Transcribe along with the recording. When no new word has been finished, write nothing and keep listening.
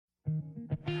Runner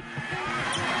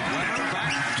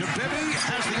back to Bibby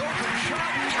has the open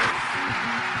shot.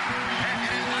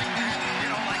 And like that, you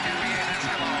know, like NBA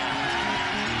basketball.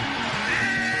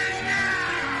 And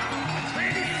now,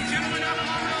 ladies and gentlemen of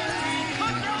Colorado,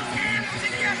 put those hands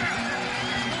together.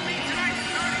 Only tonight's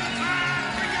starting five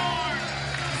for your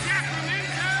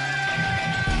Sacramento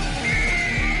Kings.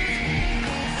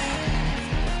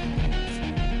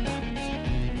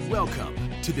 Welcome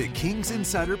to the Kings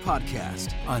Insider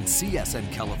Podcast on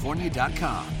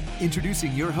CSNCalifornia.com.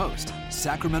 Introducing your host,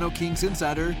 Sacramento Kings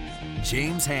Insider,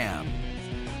 James Ham.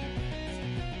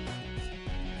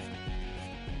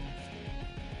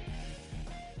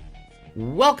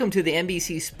 Welcome to the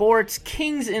NBC Sports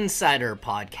Kings Insider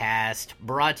Podcast,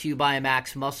 brought to you by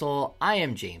Max Muscle. I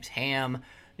am James Ham.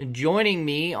 Joining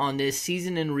me on this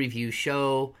season in review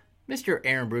show, Mr.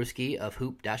 Aaron Bruski of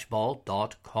hoop-ball.com.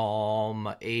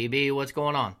 AB, what's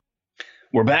going on?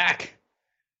 We're back.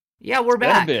 Yeah, we're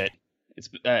back. A bit. It's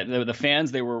the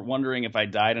fans. They were wondering if I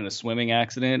died in a swimming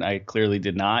accident. I clearly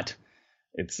did not.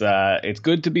 It's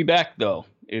good to be back though.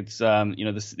 It's the end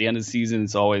of the season.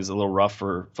 It's always a little rough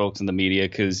for folks in the media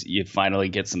because you finally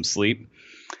get some sleep.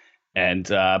 And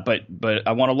but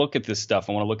I want to look at this stuff.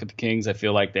 I want to look at the Kings. I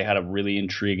feel like they had a really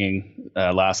intriguing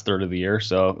last third of the year.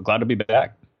 So glad to be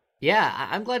back. Yeah,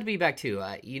 I'm glad to be back too.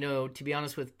 To be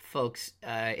honest with folks,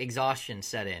 exhaustion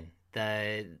set in.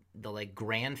 The like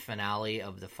grand finale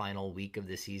of the final week of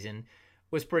the season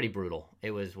was pretty brutal.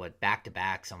 It was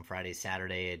back-to-backs on Friday,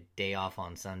 Saturday, a day off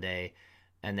on Sunday,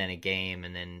 and then a game,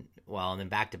 and then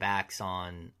back-to-backs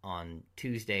on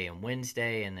Tuesday and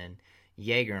Wednesday, and then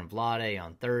Jaeger and Vlade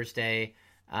on Thursday.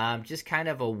 Just kind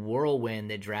of a whirlwind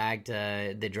that dragged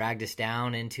us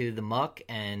down into the muck.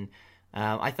 And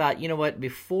I thought, you know what,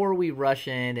 before we rush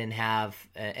in and have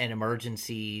an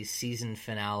emergency season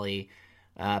finale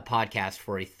podcast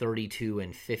for a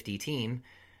 32-50 team,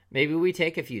 maybe we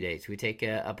take a few days. We take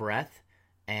a breath,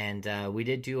 and we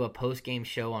did do a post-game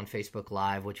show on Facebook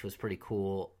Live, which was pretty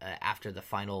cool after the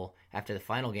final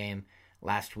game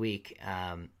last week.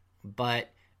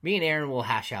 But me and Aaron will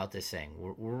hash out this thing.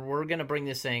 We're going to bring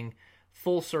this thing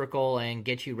full circle and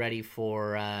get you ready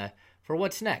for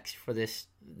what's next for this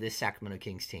Sacramento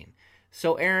Kings team.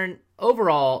 So, Aaron,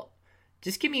 overall,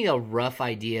 just give me a rough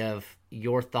idea of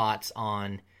your thoughts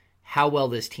on how well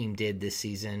this team did this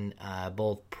season,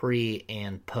 both pre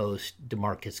and post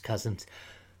DeMarcus Cousins.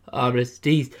 I'm gonna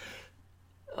sneeze.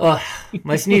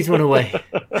 My sneeze went away.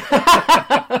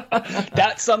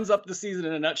 That sums up the season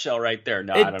in a nutshell right there.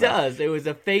 No, it does. It was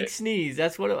a fake sneeze.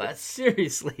 That's what it was.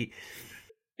 Seriously.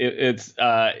 It's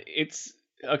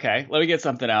okay. Let me get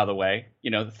something out of the way.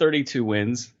 32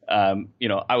 wins.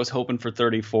 I was hoping for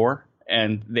 34,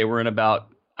 and they were in about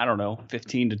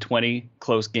 15 to 20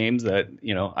 close games that,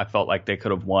 I felt like they could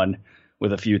have won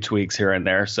with a few tweaks here and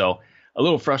there. So a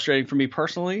little frustrating for me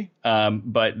personally.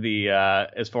 But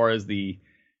as far as the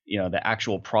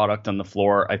actual product on the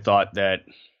floor, I thought that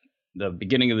the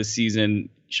beginning of the season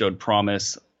showed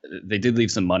promise. They did leave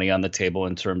some money on the table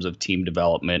in terms of team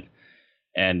development.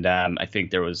 And I think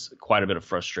there was quite a bit of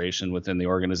frustration within the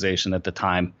organization at the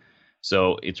time.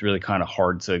 So it's really kind of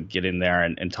hard to get in there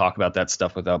and talk about that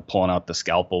stuff without pulling out the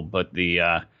scalpel. But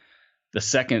the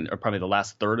second, or probably the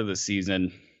last third of the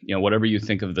season, whatever you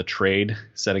think of the trade,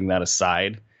 setting that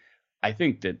aside, I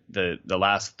think that the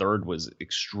last third was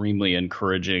extremely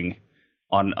encouraging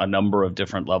on a number of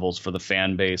different levels for the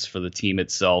fan base, for the team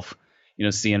itself.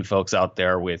 Seeing folks out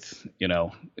there with,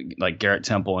 like Garrett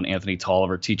Temple and Anthony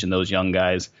Tolliver teaching those young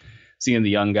guys, seeing the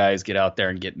young guys get out there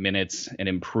and get minutes and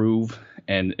improve,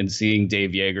 and seeing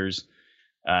Dave Jaeger's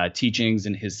teachings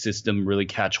and his system really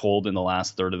catch hold in the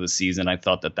last third of the season, I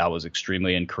thought that was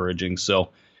extremely encouraging. So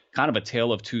kind of a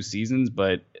tale of two seasons,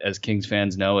 but as Kings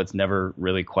fans know, it's never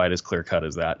really quite as clear cut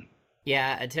as that.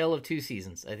 Yeah, a tale of two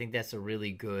seasons. I think that's a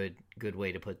really good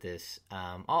way to put this.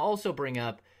 I'll also bring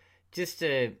up, just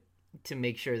to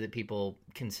make sure that people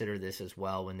consider this as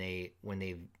well when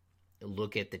they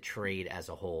look at the trade as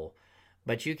a whole.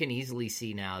 But you can easily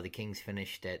see now the Kings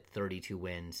finished at 32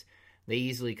 wins. They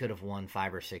easily could have won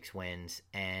 5 or 6 wins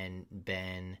and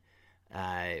been,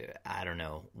 I don't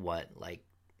know what, like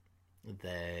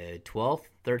the 12th,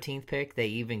 13th pick. They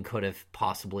even could have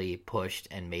possibly pushed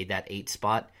and made that 8th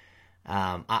spot.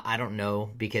 I don't know,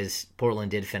 because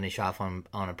Portland did finish off on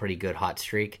a pretty good hot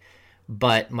streak.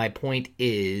 But my point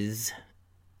is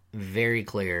very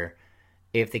clear.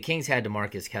 If the Kings had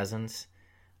DeMarcus Cousins,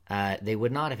 they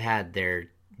would not have had their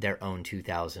own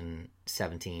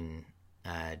 2017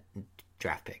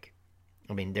 draft pick.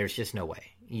 I mean, there's just no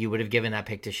way. You would have given that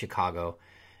pick to Chicago.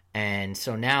 And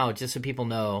so now, just so people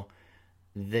know,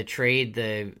 the trade,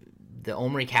 the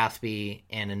Omri Caspi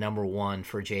and a number 1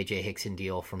 for J.J. Hickson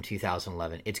deal from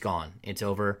 2011. It's gone. It's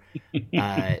over.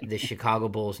 The Chicago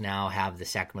Bulls now have the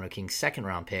Sacramento Kings second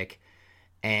round pick,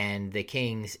 and the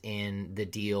Kings in the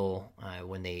deal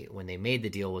when they made the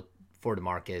deal for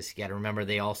DeMarcus, you got to remember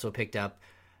they also picked up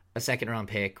a second round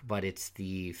pick, but it's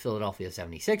the Philadelphia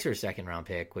 76ers second round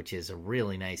pick, which is a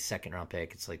really nice second round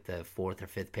pick. It's like the 4th or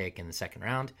 5th pick in the second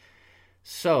round.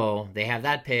 So they have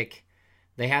that pick.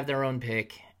 They have their own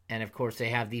pick. And, of course, they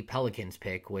have the Pelicans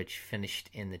pick, which finished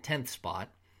in the 10th spot.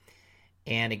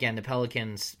 And, again, the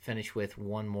Pelicans finished with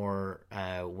one more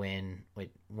win.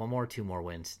 Wait, one more or 2 more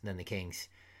wins than the Kings?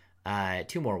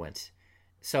 2 more wins.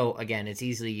 So, again, it's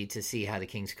easy to see how the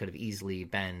Kings could have easily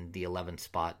been the 11th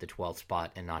spot, the 12th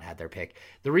spot, and not had their pick.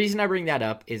 The reason I bring that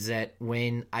up is that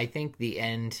when I think the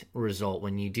end result,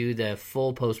 when you do the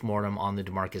full postmortem on the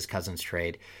DeMarcus Cousins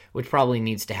trade, which probably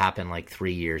needs to happen like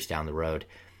 3 years down the road,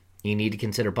 you need to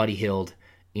consider Buddy Hield,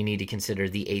 you need to consider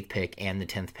the 8th pick and the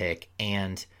 10th pick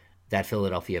and that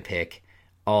Philadelphia pick,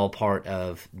 all part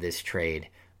of this trade,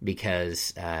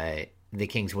 because the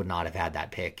Kings would not have had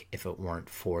that pick if it weren't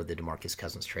for the DeMarcus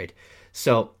Cousins trade.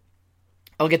 So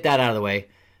I'll get that out of the way.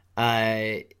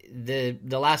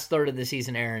 The last third of the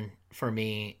season, Aaron, for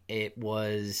me, it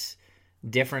was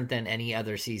different than any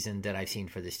other season that I've seen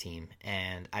for this team.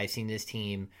 And I've seen this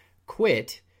team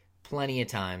quit plenty of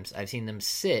times. I've seen them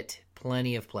sit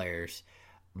plenty of players,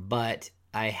 but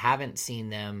I haven't seen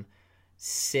them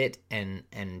sit and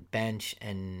bench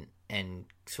and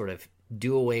sort of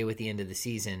do away with the end of the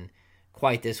season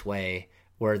quite this way,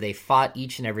 where they fought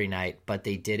each and every night, but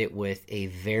they did it with a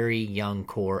very young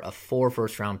core of 4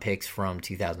 first-round picks from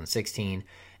 2016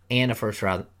 and a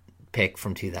first-round pick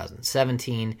from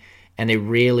 2017, and they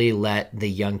really let the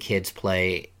young kids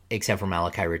play, except for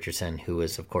Malachi Richardson, who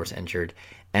was, of course, injured.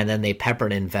 And then they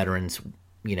peppered in veterans,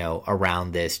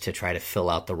 around this to try to fill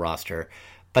out the roster.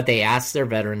 But they asked their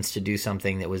veterans to do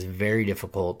something that was very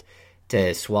difficult,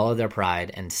 to swallow their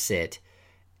pride and sit.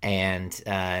 And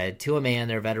to a man,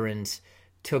 their veterans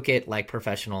took it like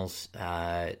professionals.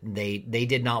 They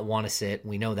did not want to sit.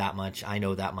 We know that much. I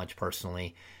know that much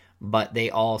personally. But they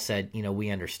all said,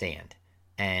 we understand.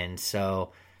 And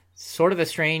so sort of a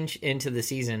strange into the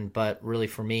season, but really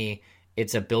for me,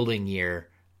 it's a building year,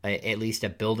 at least a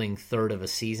building third of a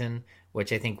season,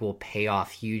 which I think will pay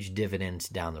off huge dividends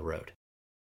down the road.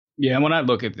 Yeah, when I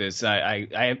look at this, I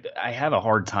have a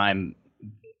hard time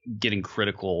getting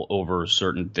critical over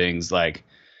certain things. Like,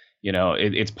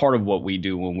 it's part of what we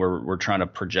do when we're trying to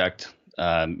project,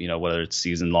 whether it's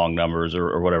season long numbers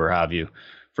or whatever have you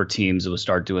for teams. We'll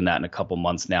start doing that in a couple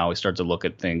months now. We start to look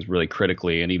at things really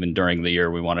critically. And even during the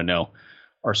year, we want to know,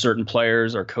 are certain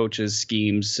players, our coaches,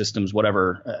 schemes, systems,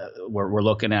 whatever we're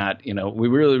looking at, we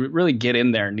really get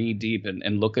in there knee deep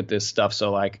and look at this stuff.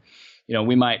 So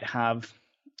we might have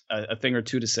a thing or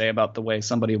two to say about the way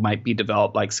somebody might be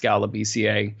developed, like Skal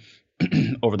Labissière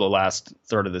over the last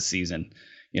third of the season.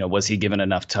 Was he given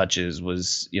enough touches?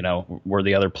 Were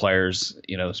the other players,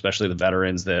 especially the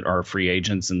veterans that are free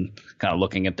agents and kind of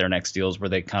looking at their next deals, were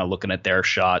they kind of looking at their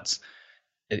shots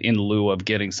in lieu of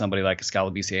getting somebody like a Skal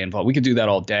Labissière involved? We could do that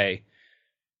all day,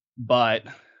 but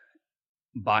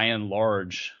by and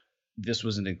large, this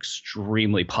was an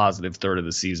extremely positive third of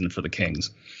the season for the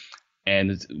Kings.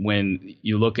 And when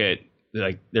you look at,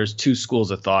 there's 2 schools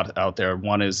of thought out there.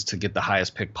 One is to get the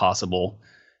highest pick possible,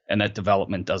 and that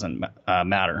development doesn't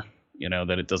matter,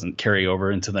 that it doesn't carry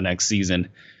over into the next season.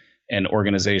 And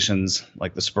organizations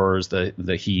like the Spurs,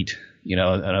 the Heat,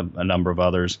 and a number of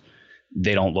others,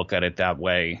 they don't look at it that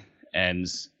way. And,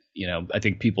 I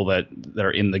think people that are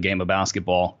in the game of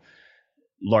basketball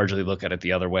largely look at it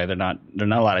the other way. They're not a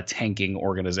lot of tanking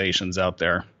organizations out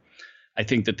there. I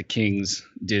think that the Kings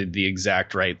did the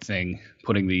exact right thing,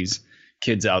 putting these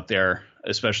kids out there,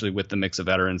 especially with the mix of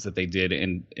veterans that they did,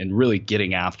 and really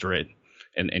getting after it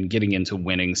and getting into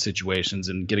winning situations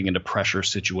and getting into pressure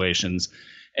situations.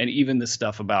 And even the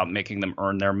stuff about making them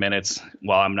earn their minutes,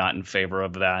 while I'm not in favor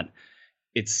of that,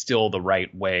 it's still the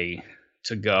right way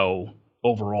to go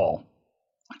overall,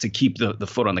 to keep the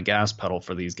foot on the gas pedal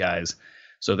for these guys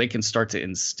so they can start to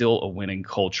instill a winning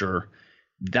culture.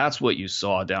 That's what you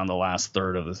saw down the last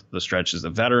third of the stretches. The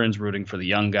veterans rooting for the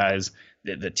young guys,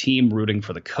 the team rooting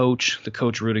for the coach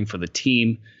rooting for the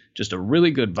team. Just a really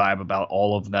good vibe about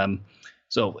all of them.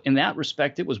 So in that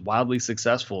respect, it was wildly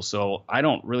successful. So I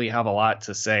don't really have a lot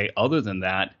to say other than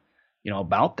that,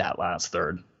 about that last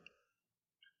third.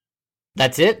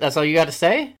 That's it? That's all you got to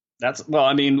say?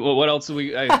 What else do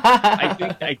we?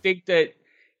 I think that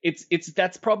it's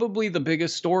that's probably the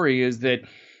biggest story, is that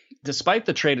despite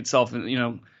the trade itself,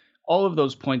 all of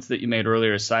those points that you made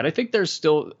earlier aside, I think there's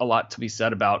still a lot to be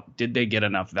said about, did they get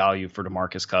enough value for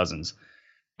DeMarcus Cousins?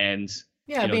 And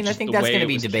yeah, I mean, I think that's going to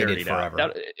be debated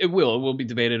forever. It will be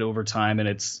debated over time, and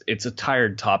it's a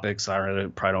tired topic, so I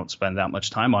probably don't spend that much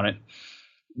time on it.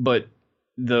 But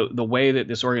the way that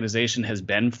this organization has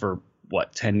been for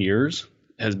 10 years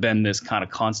has been this kind of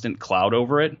constant cloud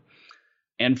over it.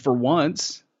 And for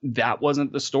once, that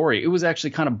wasn't the story. It was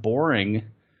actually kind of boring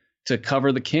to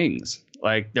cover the Kings.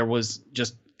 Like, there was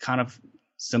just kind of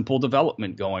simple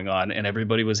development going on, and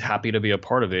everybody was happy to be a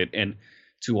part of it. And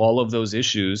to all of those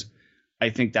issues, I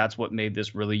think that's what made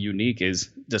this really unique, is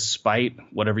despite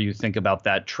whatever you think about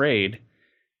that trade,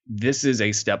 this is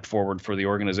a step forward for the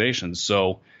organization.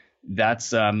 So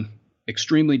that's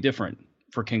extremely different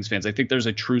for Kings fans. I think there's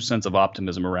a true sense of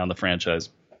optimism around the franchise.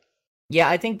 Yeah,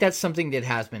 I think that's something that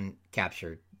has been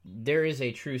captured. There is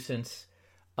a true sense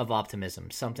of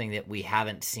optimism, something that we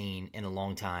haven't seen in a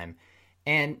long time.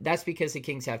 And that's because the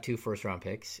Kings have 2 first-round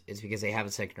picks. It's because they have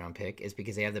a second-round pick. It's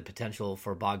because they have the potential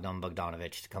for Bogdan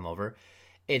Bogdanovic to come over.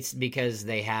 It's because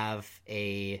they have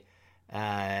a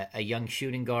young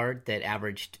shooting guard that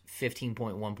averaged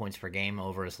 15.1 points per game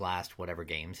over his last whatever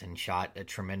games and shot a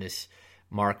tremendous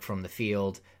mark from the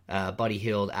field. Buddy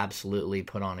Hield absolutely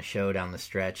put on a show down the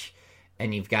stretch,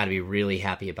 and you've got to be really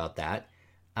happy about that.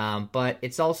 But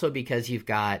it's also because you've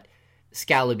got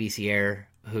Skal Labissière,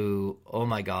 who, oh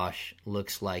my gosh,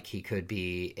 looks like he could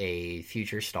be a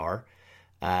future star.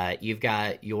 You've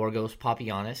got Yorgos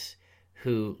Papagiannis,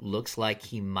 who looks like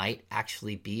he might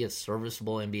actually be a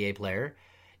serviceable NBA player.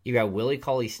 You got Willie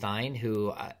Cauley-Stein,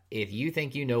 who, if you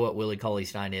think you know what Willie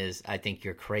Cauley-Stein is, I think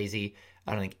you're crazy.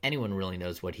 I don't think anyone really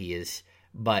knows what he is,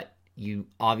 but you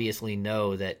obviously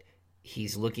know that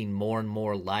he's looking more and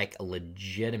more like a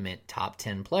legitimate top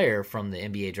 10 player from the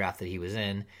NBA draft that he was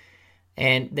in.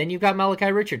 And then you've got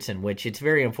Malachi Richardson, which it's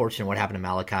very unfortunate what happened to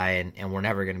Malachi, and we're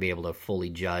never going to be able to fully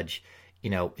judge,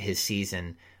 his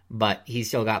season. But he's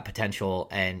still got potential,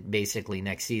 and basically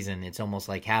next season it's almost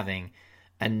like having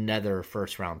another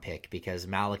first-round pick, because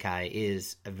Malachi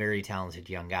is a very talented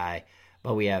young guy,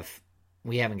 but we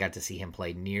haven't got to see him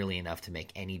play nearly enough to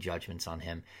make any judgments on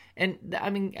him. And, I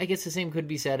mean, I guess the same could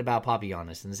be said about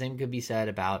Papagiannis, and the same could be said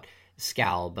about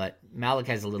Skal, but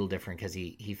Malachi's a little different because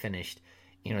he finished,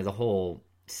 the whole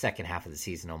second half of the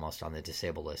season almost on the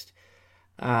disabled list.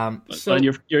 So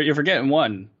you're forgetting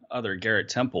one other, Garrett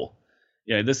Temple.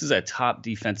 Yeah, this is a top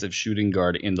defensive shooting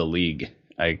guard in the league.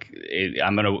 I'm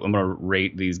gonna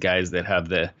rate these guys that have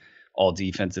the all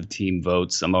defensive team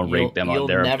votes. I'm gonna rate them on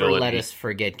their ability. You'll never let us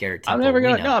forget Garrett Temple.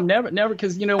 I'm never,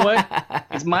 because you know what?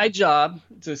 It's my job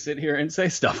to sit here and say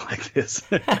stuff like this.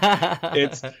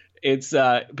 It's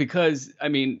because, I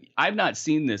mean, I've not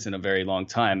seen this in a very long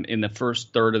time. In the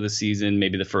first third of the season,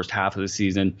 maybe the first half of the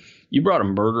season, you brought a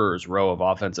murderer's row of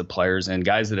offensive players and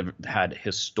guys that have had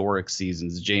historic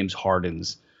seasons. James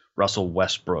Harden's, Russell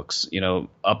Westbrook's,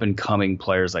 up and coming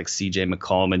players like CJ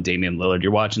McCollum and Damian Lillard.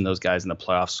 You're watching those guys in the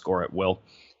playoffs score at will.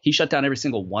 He shut down every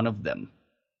single one of them.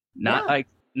 Not like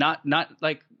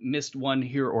missed one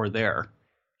here or there.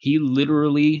 He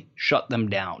literally shut them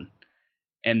down.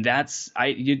 And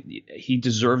he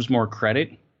deserves more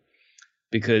credit,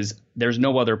 because there's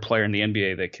no other player in the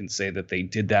NBA that can say that they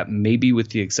did that, maybe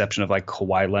with the exception of like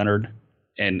Kawhi Leonard,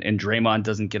 and Draymond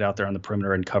doesn't get out there on the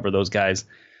perimeter and cover those guys.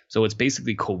 So it's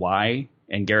basically Kawhi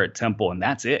and Garrett Temple, and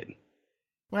that's it.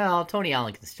 Well, Tony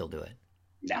Allen can still do it.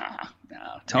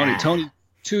 Tony,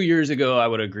 2 years ago, I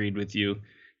would have agreed with you.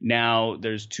 Now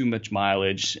there's too much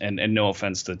mileage, and no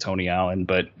offense to Tony Allen,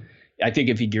 but I think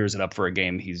if he gears it up for a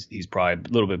game, he's probably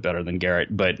a little bit better than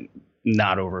Garrett, but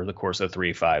not over the course of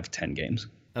 3, 5, 10 games.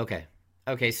 Okay.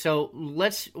 So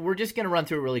we're just going to run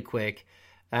through it really quick.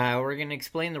 We're going to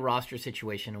explain the roster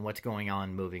situation and what's going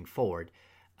on moving forward.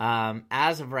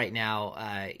 As of right now,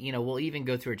 we'll even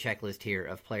go through a checklist here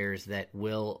of players that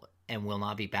will and will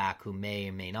not be back, who may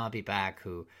and may not be back,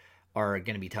 who are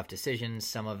going to be tough decisions.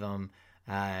 Some of them,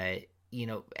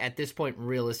 at this point,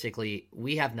 realistically,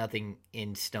 we have nothing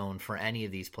in stone for any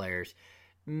of these players.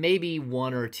 Maybe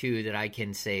one or two that I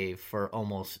can say for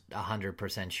almost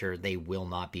 100% sure they will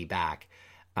not be back.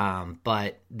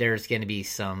 But there's going to be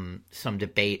some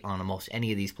debate on almost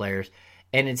any of these players,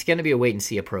 and it's going to be a wait and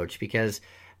see approach, because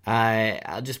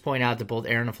I'll just point out that both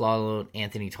Aaron Aflalo and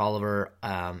Anthony Tolliver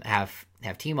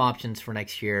have team options for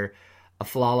next year.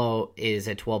 Aflalo is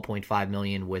at $12.5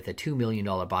 million with a $2 million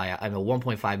buyout. A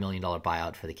 $1.5 million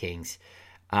buyout for the Kings,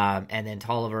 and then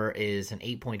Tolliver is an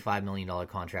 $8.5 million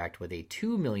contract with a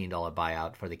 $2 million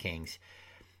buyout for the Kings.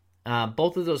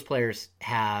 Both of those players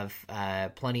have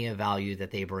plenty of value that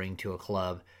they bring to a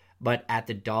club, but at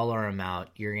the dollar amount,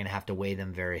 you're going to have to weigh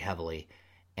them very heavily.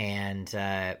 And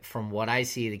from what I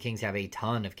see, the Kings have a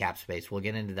ton of cap space. We'll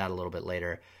get into that a little bit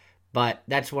later. But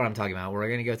that's what I'm talking about. We're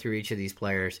going to go through each of these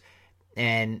players.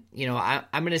 And, I'm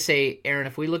going to say, Aaron,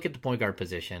 if we look at the point guard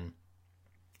position,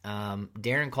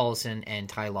 Darren Collison and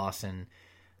Ty Lawson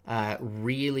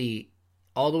really,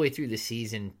 all the way through the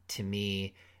season, to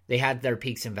me, they had their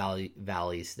peaks and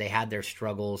valleys. They had their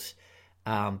struggles.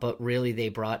 But really, they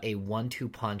brought a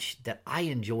 1-2 punch that I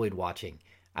enjoyed watching.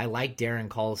 I like Darren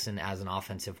Collison as an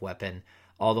offensive weapon,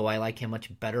 although I like him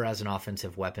much better as an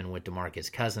offensive weapon with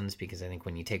DeMarcus Cousins, because I think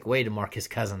when you take away DeMarcus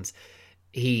Cousins,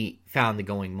 he found the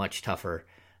going much tougher.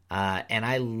 And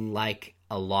I like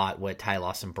a lot what Ty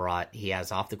Lawson brought. He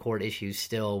has off-the-court issues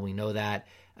still. We know that.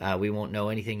 We won't know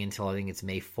anything until I think it's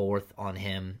May 4th on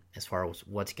him as far as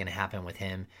what's going to happen with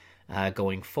him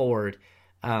going forward.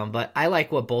 But I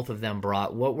like what both of them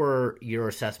brought. What were your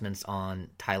assessments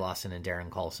on Ty Lawson and Darren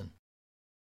Collison?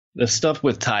 The stuff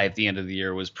with Ty at the end of the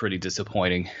year was pretty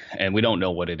disappointing, and we don't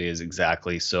know what it is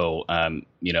exactly. So,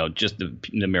 just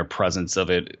the mere presence of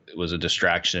it was a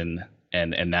distraction,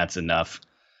 and that's enough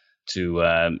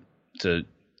to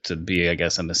be, I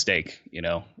guess, a mistake. I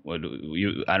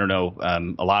don't know.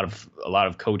 A lot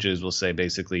of coaches will say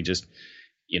basically just,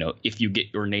 if you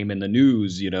get your name in the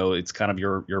news, it's kind of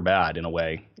you're bad in a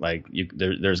way. Like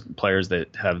there's players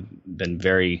that have been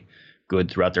very good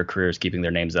throughout their careers keeping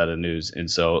their names out of the news, and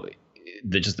so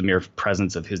just the mere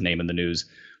presence of his name in the news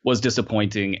was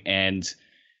disappointing. And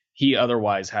he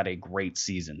otherwise had a great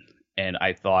season, and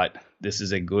I thought this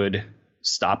is a good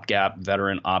stopgap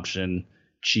veteran option,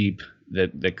 cheap,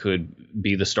 that could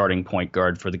be the starting point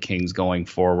guard for the Kings going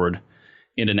forward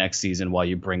into next season while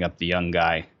you bring up the young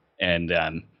guy and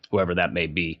whoever that may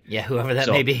be. Yeah, whoever that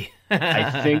may be.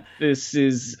 I think this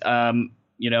is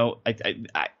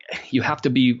you have to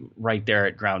be right there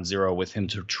at ground zero with him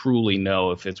to truly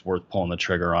know if it's worth pulling the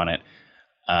trigger on it.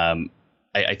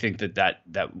 I think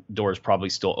that door is probably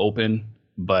still open,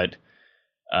 but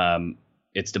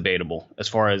it's debatable. As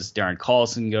far as Darren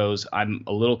Collison goes, I'm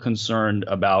a little concerned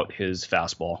about his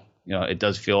fastball. It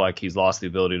does feel like he's lost the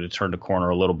ability to turn the corner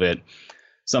a little bit.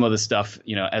 Some of the stuff,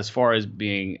 as far as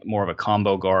being more of a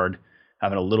combo guard,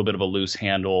 having a little bit of a loose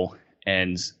handle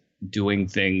and doing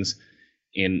things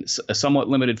in a somewhat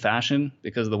limited fashion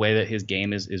because of the way that his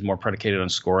game is more predicated on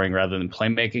scoring rather than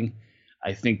playmaking.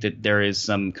 I think that there is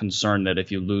some concern that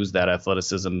if you lose that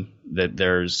athleticism, that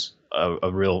there's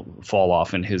a real fall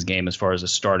off in his game as far as a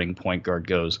starting point guard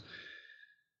goes.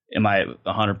 Am I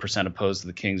 100% opposed to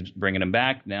the Kings bringing him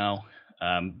back? No.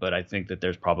 But I think that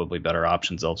there's probably better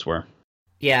options elsewhere.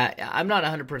 Yeah, I'm not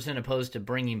 100% opposed to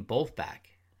bringing both back.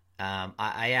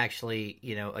 I actually,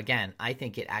 again, I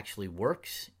think it actually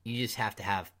works. You just have to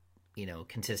have,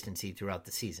 consistency throughout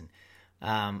the season.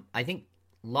 I think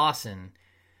Lawson,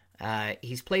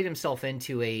 he's played himself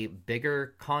into a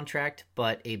bigger contract,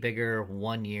 but a bigger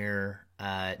 1-year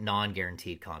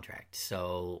non-guaranteed contract.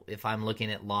 So if I'm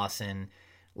looking at Lawson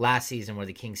last season where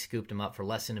the Kings scooped him up for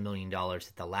less than $1 million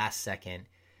at the last second,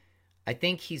 I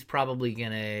think he's probably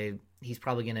gonna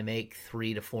make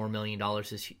 $3 to $4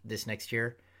 million this next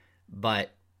year.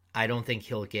 But I don't think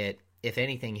he'll get, if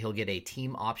anything, he'll get a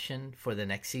team option for the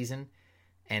next season,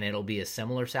 and it'll be a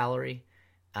similar salary.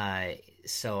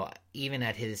 So even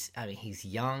at he's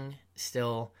young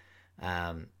still,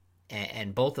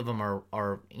 and both of them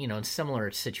are in similar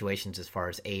situations as far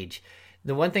as age.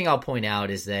 The one thing I'll point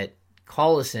out is that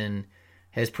Collison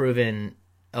has proven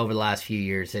over the last few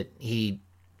years that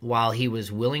while he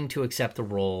was willing to accept the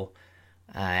role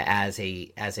as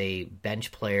a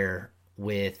bench player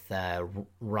with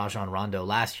Rajon Rondo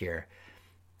last year,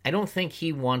 I don't think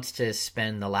he wants to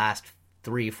spend the last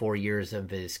 3-4 years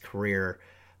of his career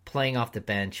playing off the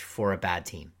bench for a bad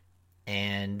team.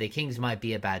 And the Kings might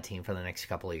be a bad team for the next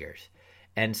couple of years.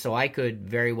 And so I could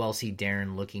very well see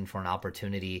Darren looking for an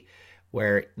opportunity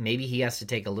where maybe he has to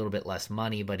take a little bit less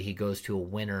money, but he goes to a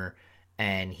winner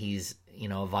and he's,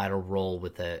 a vital role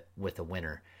with a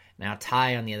winner. Now,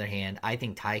 Ty, on the other hand, I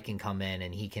think Ty can come in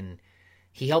and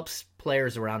he helps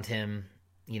players around him,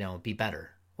 be better,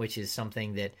 which is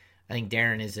something that I think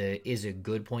Darren is a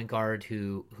good point guard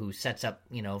who sets up,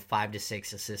 5 to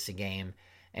 6 assists a game,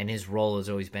 and his role has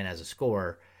always been as a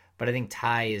scorer. But I think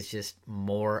Ty is just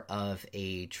more of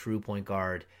a true point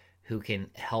guard who can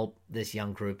help this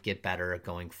young group get better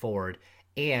going forward,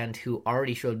 and who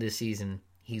already showed this season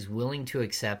he's willing to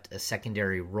accept a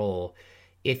secondary role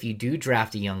if you do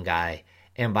draft a young guy,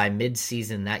 and by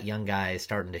mid-season that young guy is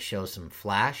starting to show some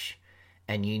flash,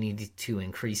 and you need to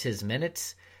increase his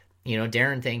minutes.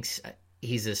 Darren thinks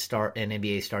he's an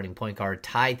NBA starting point guard.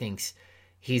 Ty thinks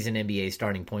he's an NBA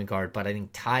starting point guard, but I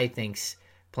think Ty thinks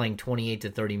playing 28 to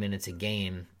 30 minutes a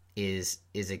game is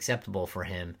acceptable for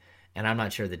him, and I'm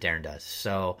not sure that Darren does.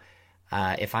 So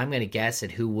if I'm going to guess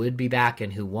at who would be back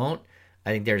and who won't,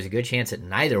 I think there's a good chance that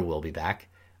neither will be back,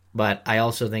 but I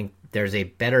also think there's a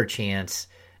better chance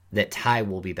that Ty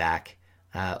will be back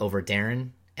over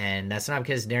Darren, and that's not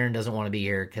because Darren doesn't want to be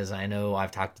here, because I know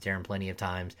I've talked to Darren plenty of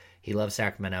times. He loves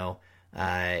Sacramento.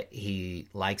 He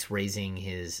likes raising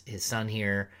his son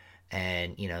here,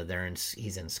 and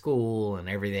he's in school and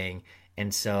everything,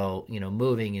 and so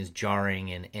moving is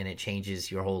jarring and it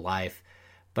changes your whole life.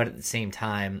 But at the same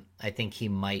time, I think he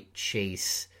might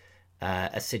chase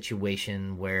a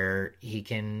situation where he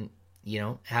can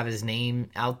have his name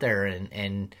out there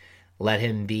and let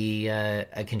him be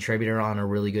a contributor on a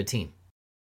really good team.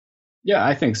 Yeah,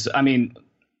 I think so. I mean,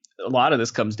 a lot of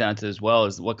this comes down to as well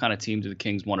is what kind of team do the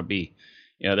Kings want to be?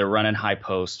 They're running high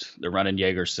post, they're running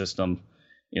Jaeger's system.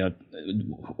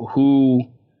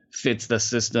 Who fits the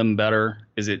system better?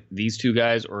 Is it these two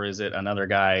guys, or is it another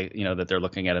guy, that they're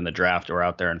looking at in the draft or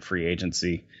out there in free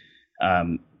agency?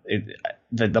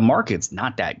 The market's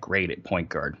not that great at point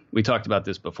guard. We talked about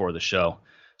this before the show.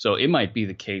 So it might be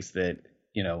the case that,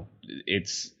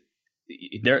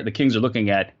 the Kings are looking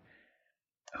at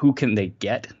who can they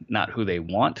get, not who they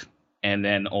want. And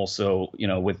then also,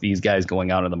 with these guys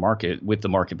going out in the market, with the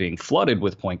market being flooded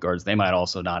with point guards, they might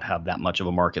also not have that much of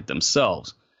a market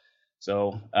themselves.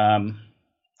 So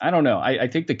I don't know. I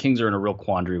think the Kings are in a real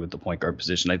quandary with the point guard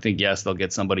position. I think, yes, they'll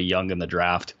get somebody young in the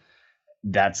draft.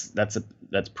 That's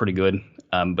pretty good.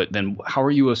 But then how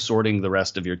are you assorting the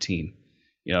rest of your team?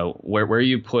 Where are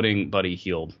you putting Buddy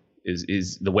Hield?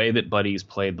 Is the way that Buddy's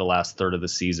played the last third of the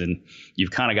season,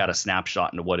 you've kind of got a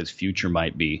snapshot into what his future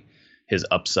might be, his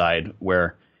upside,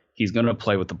 where he's going to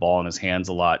play with the ball in his hands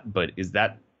a lot. But is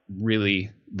that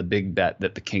really the big bet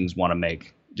that the Kings want to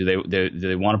make? Do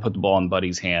they want to put the ball in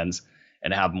Buddy's hands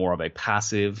and have more of a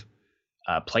passive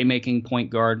playmaking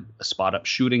point guard, a spot up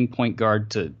shooting point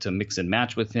guard to mix and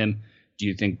match with him? Do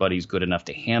you think Buddy's good enough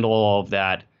to handle all of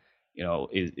that?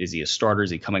 Is he a starter? Is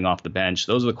he coming off the bench?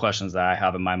 Those are the questions that I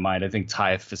have in my mind. I think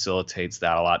Ty facilitates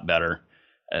that a lot better.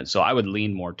 And so I would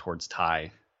lean more towards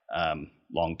Ty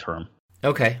long term.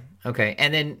 Okay.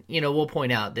 And then, we'll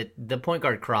point out that the point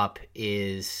guard crop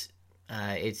is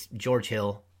it's George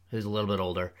Hill, who's a little bit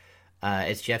older.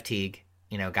 It's Jeff Teague,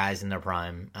 guys in their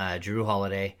prime. Drew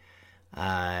Holiday,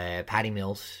 Patty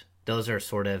Mills. Those are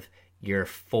sort of your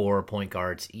 4 point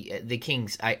guards. The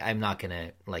Kings, I'm not going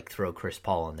to throw Chris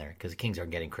Paul in there because the Kings are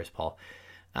getting Chris Paul.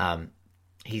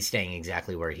 He's staying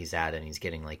exactly where he's at, and he's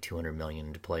getting $200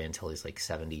 million to play until he's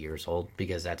 70 years old,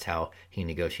 because that's how he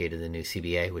negotiated the new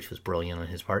CBA, which was brilliant on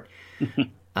his part.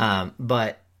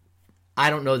 But I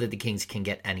don't know that the Kings can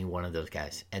get any one of those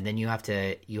guys. And then you have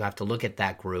to look at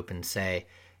that group and say,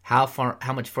 how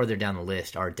much further down the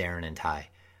list are Darren and Ty?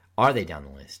 Are they down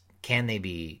the list? Can they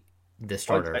be the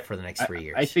starter for the next 3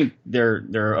 years? I think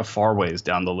they're a far ways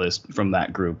down the list from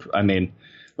that group. I mean,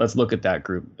 let's look at that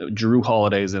group. Drew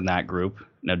Holiday's in that group.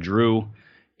 Now, Drew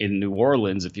in New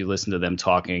Orleans, if you listen to them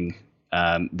talking,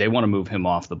 they want to move him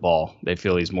off the ball. They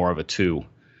feel he's more of a 2.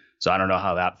 So I don't know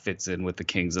how that fits in with the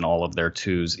Kings and all of their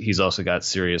 2s. He's also got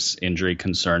serious injury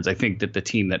concerns. I think that the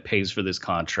team that pays for this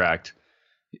contract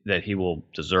that he will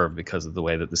deserve because of the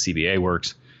way that the CBA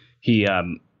works,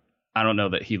 I don't know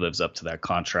that he lives up to that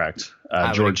contract.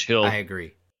 George Hill. I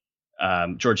agree.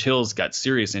 George Hill's got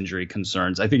serious injury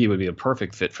concerns. I think he would be a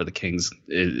perfect fit for the Kings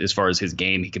as far as his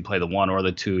game. He can play the 1 or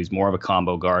the 2. He's more of a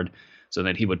combo guard, so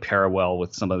that he would pair well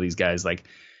with some of these guys like,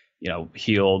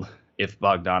 Hield. If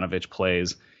Bogdanovich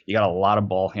plays, you got a lot of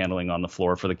ball handling on the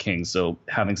floor for the Kings. So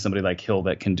having somebody like Hill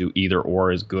that can do either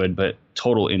or is good, but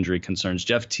total injury concerns.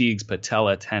 Jeff Teague's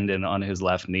patella tendon on his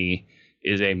left knee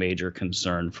is a major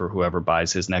concern for whoever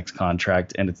buys his next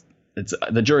contract. And it's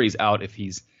the jury's out if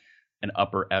he's an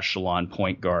upper echelon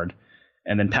point guard.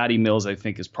 And then Patty Mills, I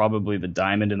think, is probably the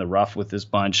diamond in the rough with this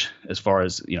bunch as far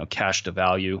as, cash to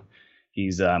value.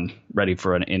 He's ready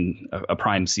for a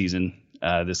prime season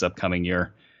this upcoming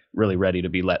year, really ready to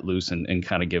be let loose and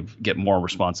kind of get more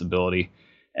responsibility.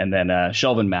 And then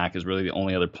Shelvin Mack is really the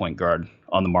only other point guard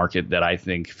on the market that I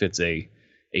think fits a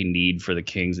need for the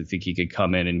Kings. I think he could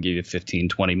come in and give you 15,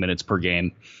 20 minutes per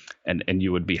game, and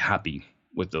you would be happy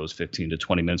with those 15 to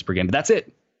 20 minutes per game. But that's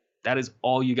it. That is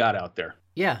all you got out there.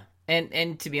 Yeah.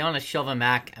 And to be honest, Shelvin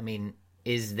Mack, I mean,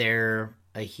 is there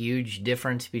a huge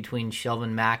difference between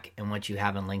Shelvin Mack and what you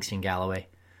have in Langston Galloway?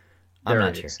 I'm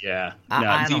not sure. Yeah.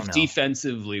 I don't know.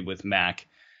 Defensively with Mack,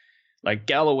 like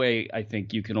Galloway, I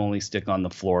think you can only stick on the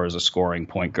floor as a scoring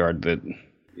point guard. But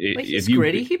he's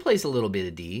gritty. He plays a little bit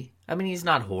of D. I mean, he's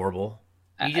not horrible.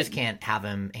 You just can't have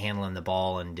him handling the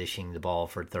ball and dishing the ball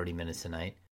for 30 minutes a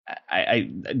night. I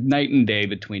night and day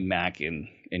between Mack and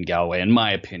Galloway, in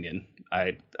my opinion.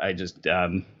 I just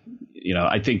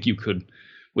I think you could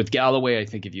with Galloway. I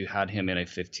think if you had him in a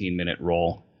 15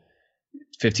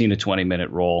 to 20 minute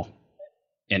role,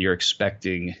 and you're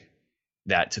expecting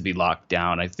that to be locked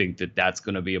down, I think that's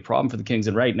going to be a problem for the Kings.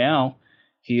 And right now,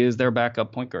 he is their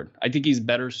backup point guard. I think he's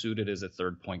better suited as a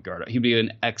third point guard. He'd be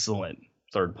an excellent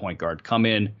third point guard. Come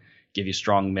in, give you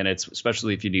strong minutes,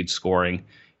 especially if you need scoring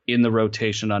in the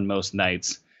rotation on most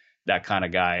nights. That kind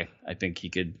of guy, I think he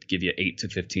could give you 8 to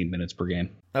 15 minutes per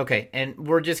game. Okay, and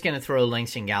we're just going to throw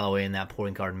Langston Galloway in that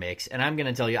point guard mix. And I'm going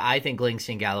to tell you, I think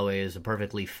Langston Galloway is a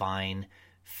perfectly fine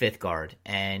fifth guard,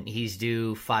 and he's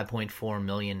due $5.4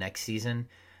 million next season.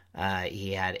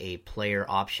 He had a player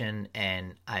option,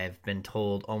 and I've been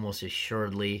told almost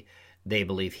assuredly they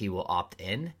believe he will opt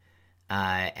in.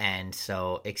 And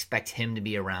so expect him to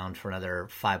be around for another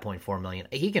 $5.4 million.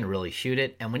 He can really shoot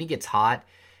it, and when he gets hot,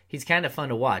 he's kind of fun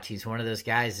to watch. He's one of those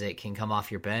guys that can come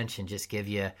off your bench and just give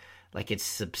you like a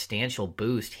substantial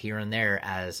boost here and there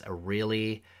as a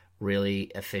really,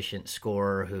 really efficient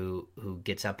scorer who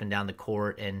gets up and down the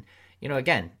court. And,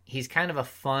 again, he's kind of a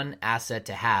fun asset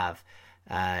to have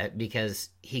because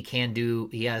he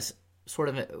has sort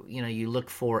of, you look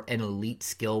for an elite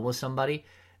skill with somebody.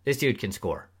 This dude can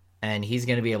score, and he's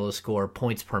going to be able to score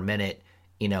points per minute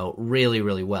really,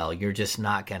 really well. You're just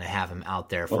not going to have him out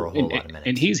there for a whole lot of minutes.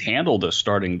 And he's handled a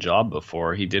starting job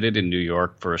before. He did it in New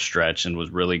York for a stretch and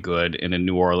was really good. And in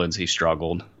New Orleans, he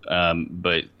struggled.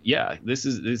 But yeah, this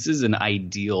is an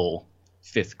ideal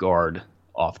fifth guard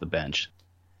off the bench.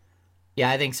 Yeah,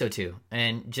 I think so too.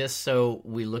 And just so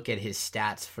we look at his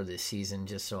stats for this season,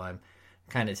 just so I'm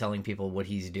kind of telling people what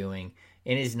he's doing.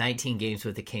 In his 19 games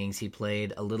with the Kings, he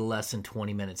played a little less than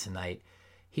 20 minutes a night.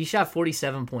 He shot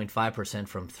 47.5%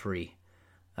 from three.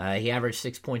 He averaged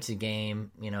 6 points a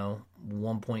game,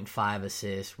 1.5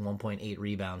 assists, 1.8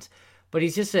 rebounds. But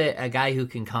he's just a guy who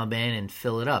can come in and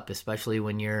fill it up, especially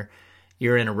when you're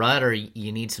in a rut or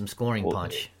you need some scoring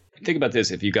punch. Think about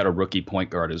this. If you got a rookie point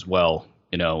guard as well,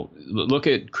 look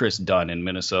at Chris Dunn in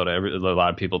Minnesota. A lot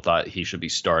of people thought he should be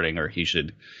starting or he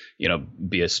should,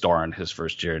 be a star in his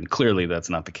first year. And clearly that's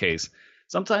not the case.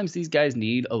 Sometimes these guys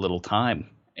need a little time.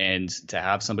 And to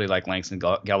have somebody like Langston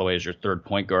Galloway as your third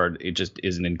point guard, it just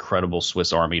is an incredible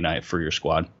Swiss Army knife for your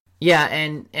squad. Yeah,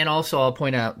 and also I'll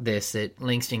point out that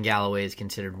Langston Galloway is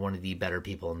considered one of the better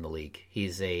people in the league.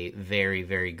 He's a very,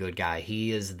 very good guy.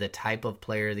 He is the type of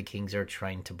player the Kings are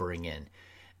trying to bring in.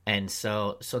 And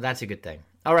so that's a good thing.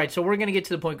 All right, so we're going to get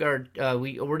to the point guard.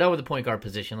 We're done with the point guard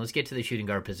position. Let's get to the shooting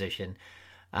guard position.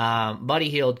 Buddy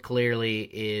Hield clearly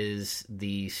is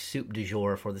the soup du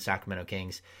jour for the Sacramento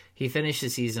Kings. He finished the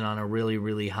season on a really,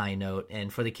 really high note.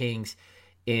 And for the Kings,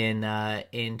 in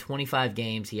 25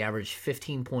 games, he averaged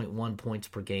 15.1 points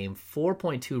per game,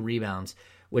 4.2 rebounds,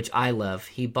 which I love.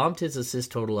 He bumped his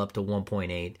assist total up to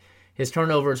 1.8. His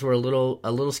turnovers were a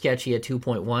little sketchy at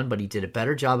 2.1, but he did a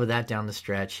better job of that down the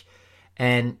stretch.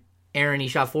 And Aaron, he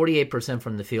shot 48%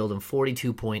 from the field and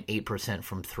 42.8%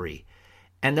 from three.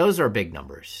 And those are big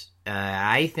numbers.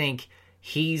 I think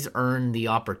he's earned the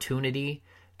opportunity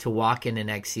to walk into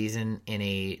next season in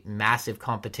a massive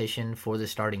competition for the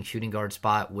starting shooting guard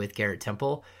spot with Garrett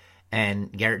Temple.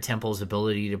 And Garrett Temple's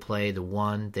ability to play the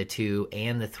 1, the 2,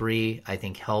 and the 3, I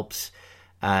think helps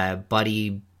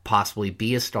Buddy possibly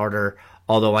be a starter.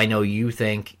 Although I know you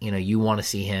think, you want to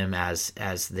see him as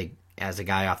a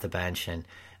guy off the bench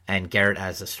and Garrett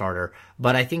as a starter.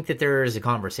 But I think that there is a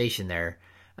conversation there.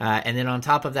 And then on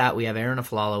top of that, we have Aaron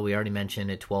Aflalo, we already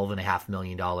mentioned, at $12.5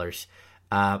 million.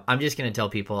 I'm just going to tell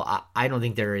people, I don't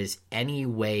think there is any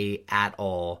way at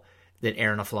all that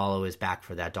Aaron Aflalo is back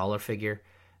for that dollar figure.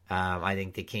 I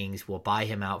think the Kings will buy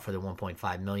him out for the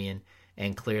 $1.5 million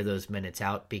and clear those minutes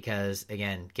out because,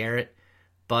 again, Garrett,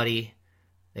 Buddy,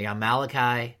 they got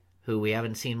Malachi, who we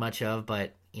haven't seen much of,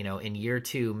 but, in year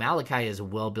 2, Malachi is a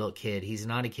well-built kid. He's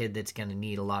not a kid that's going to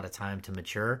need a lot of time to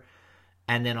mature.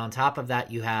 And then on top of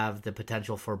that, you have the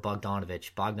potential for Bogdan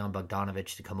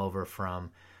Bogdanovic to come over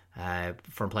from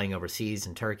playing overseas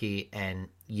in Turkey. And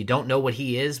you don't know what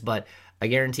he is, but I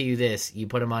guarantee you this, you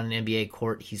put him on an NBA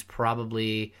court, he's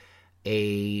probably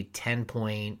a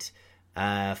 10-point,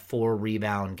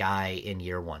 4-rebound guy in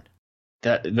year 1.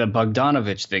 The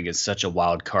Bogdanovic thing is such a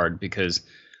wild card because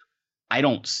I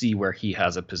don't see where he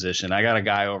has a position. I got a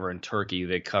guy over in Turkey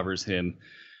that covers him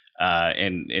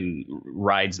and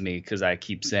rides me because I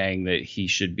keep saying that he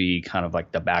should be kind of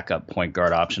like the backup point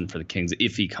guard option for the Kings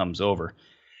if he comes over.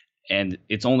 And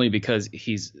it's only because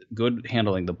he's good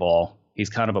handling the ball. He's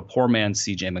kind of a poor man's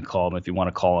CJ McCollum, if you want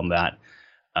to call him that.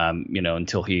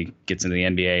 until he gets into the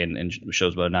NBA and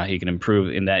shows whether or not he can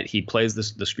improve, in that he plays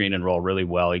the screen and roll really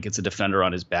well. He gets a defender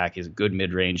on his back. He has a good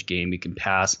mid-range game. He can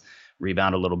pass,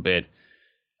 rebound a little bit.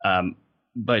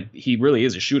 But he really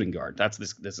is a shooting guard. That's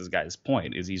this guy's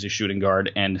point, is he's a shooting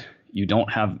guard, and you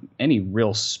don't have any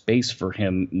real space for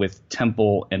him with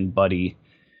Temple and Buddy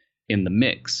in the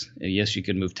mix. Yes, you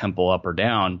could move Temple up or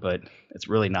down, but it's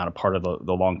really not a part of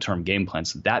the long-term game plan.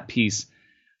 So that piece,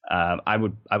 I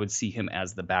would see him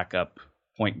as the backup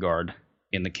point guard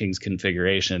in the Kings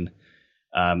configuration.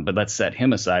 But let's set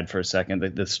him aside for a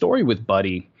second. The story with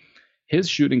Buddy, his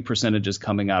shooting percentages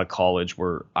coming out of college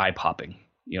were eye-popping.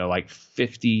 Like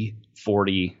 50,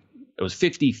 40, it was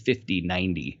 50, 50,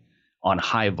 90 on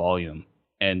high volume.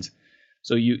 And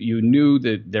so you knew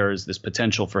that there is this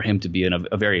potential for him to be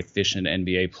a very efficient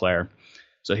NBA player.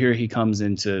 So here he comes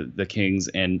into the Kings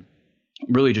and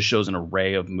really just shows an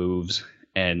array of moves.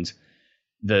 And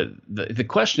the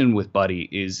question with Buddy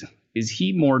is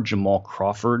he more Jamal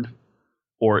Crawford,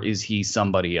 or is he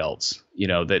somebody else,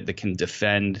 that can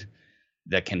defend,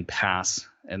 that can pass,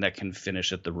 and that can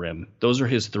finish at the rim? Those are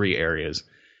his three areas.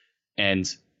 And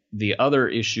the other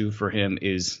issue for him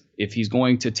is, if he's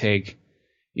going to take,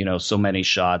 so many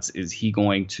shots, is he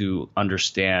going to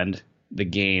understand the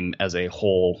game as a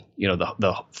whole,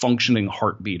 the functioning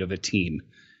heartbeat of a team?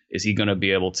 Is he going to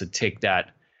be able to take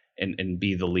that and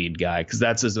be the lead guy? Because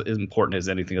that's as important as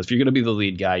anything else. If you're going to be the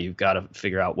lead guy, you've got to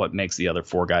figure out what makes the other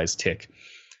four guys tick.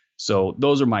 So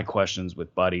those are my questions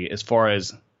with Buddy. As far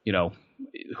as,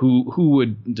 who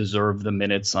would deserve the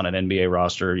minutes on an NBA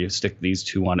roster, you stick these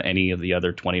two on any of the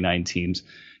other 29 teams,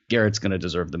 Garrett's going to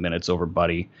deserve the minutes over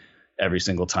Buddy every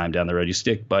single time down the road. You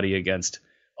stick Buddy against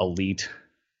elite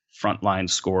frontline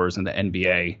scorers in the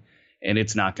NBA, and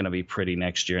it's not going to be pretty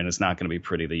next year, and it's not going to be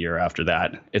pretty the year after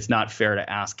that. It's not fair to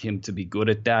ask him to be good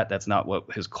at that. That's not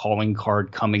what his calling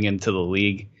card coming into the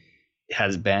league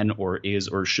has been or is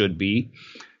or should be.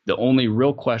 The only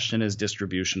real question is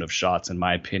distribution of shots, in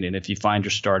my opinion. If you find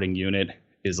your starting unit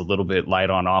is a little bit light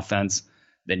on offense,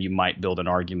 then you might build an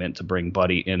argument to bring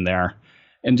Buddy in there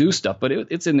and do stuff. But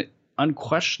it's an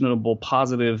unquestionable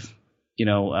positive,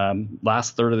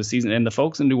 last third of the season. And the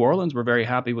folks in New Orleans were very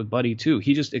happy with Buddy too.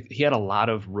 He had a lot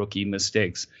of rookie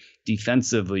mistakes.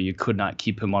 Defensively, you could not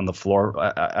keep him on the floor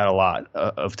at a lot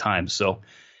of times. So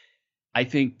I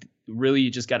think really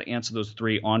you just got to answer those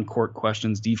three on-court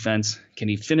questions. Defense, can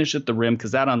he finish at the rim?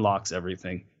 Because that unlocks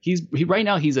everything. Right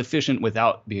now he's efficient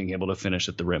without being able to finish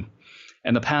at the rim.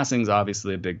 And the passing is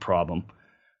obviously a big problem.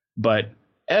 But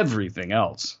everything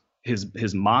else,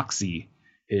 his moxie,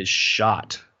 his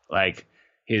shot, like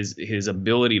his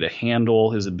ability to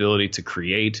handle, his ability to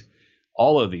create,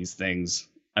 all of these things.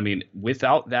 I mean,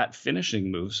 without that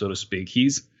finishing move, so to speak,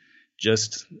 he's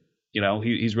just,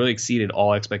 he's really exceeded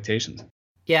all expectations.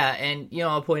 Yeah, and,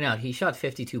 I'll point out, he shot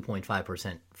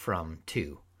 52.5% from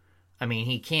two. I mean,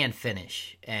 he can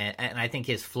finish, and I think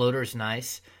his floater's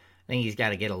nice. I think he's got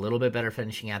to get a little bit better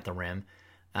finishing at the rim,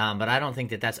 but I don't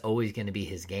think that that's always going to be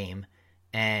his game.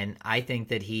 And I think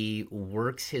that he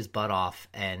works his butt off,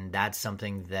 and that's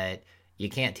something that you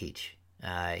can't teach.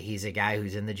 He's a guy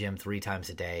who's in the gym 3 times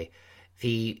a day.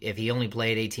 If he only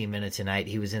played 18 minutes a night,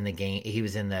 he was in the game. He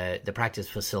was in the practice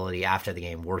facility after the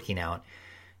game working out.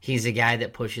 He's a guy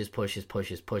that pushes,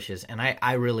 and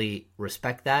I really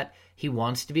respect that. He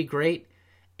wants to be great,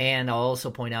 and I'll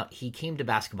also point out he came to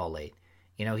basketball late.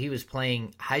 He was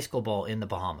playing high school ball in the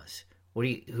Bahamas. Who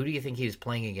do you think he was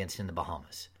playing against in the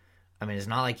Bahamas? I mean, it's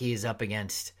not like he's up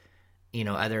against,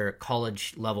 other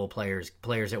college level players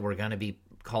that were going to be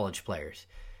college players,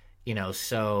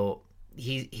 so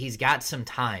he's got some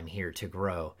time here to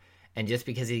grow. And just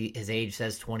because his age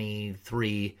says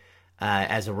 23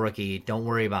 as a rookie, don't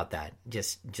worry about that.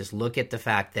 Just look at the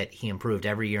fact that he improved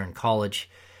every year in college,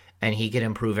 and he could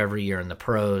improve every year in the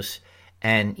pros.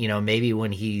 And, maybe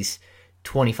when he's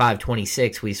 25,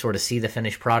 26, we sort of see the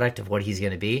finished product of what he's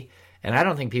going to be. And I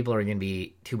don't think people are going to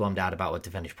be too bummed out about what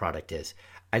the finished product is.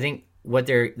 I think what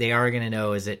they are going to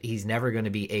know is that he's never going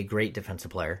to be a great defensive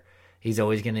player. He's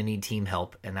always going to need team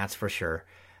help, and that's for sure.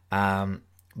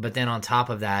 But then on top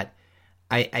of that,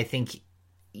 I think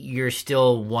you're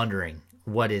still wondering,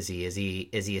 what is he? Is he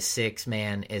a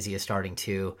 6-man? Is he a starting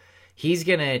 2? He's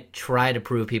going to try to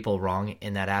prove people wrong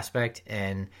in that aspect.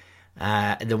 And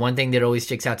the one thing that always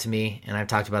sticks out to me, and I've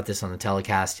talked about this on the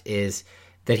telecast, is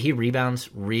that he rebounds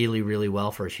really, really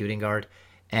well for a shooting guard.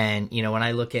 And, when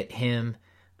I look at him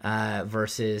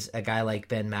versus a guy like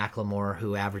Ben McLemore,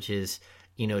 who averages,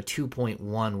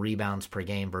 2.1 rebounds per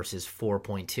game versus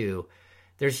 4.2,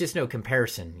 there's just no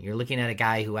comparison. You're looking at a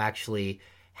guy who actually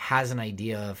has an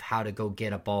idea of how to go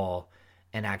get a ball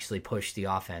and actually push the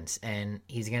offense. And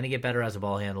he's going to get better as a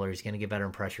ball handler. He's going to get better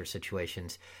in pressure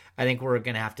situations. I think we're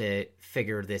going to have to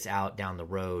figure this out down the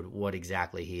road, what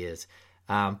exactly he is.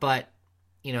 But,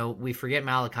 we forget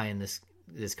Malachi in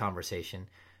this conversation.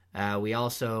 We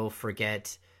also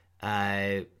forget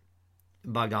Bogdanovic.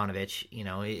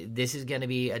 This is going to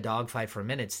be a dogfight for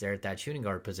minutes there at that shooting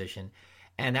guard position.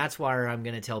 And that's why I'm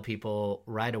going to tell people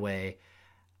right away,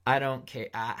 I don't care.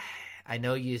 I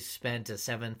know you spent the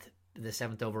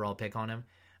seventh overall pick on him.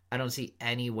 I don't see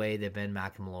any way that Ben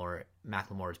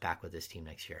McLemore is back with this team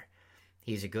next year.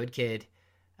 He's a good kid.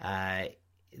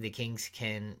 The Kings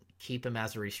can keep him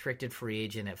as a restricted free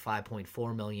agent at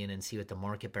 $5.4 million and see what the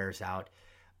market bears out.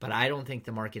 But I don't think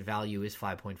the market value is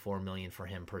 $5.4 million for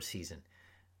him per season.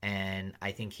 And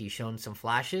I think he's shown some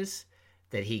flashes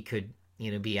that he could,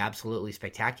 be absolutely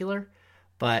spectacular.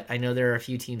 But I know there are a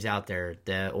few teams out there,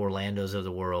 the Orlandos of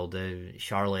the world, the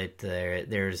Charlotte.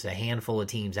 There's a handful of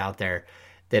teams out there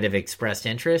that have expressed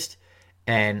interest,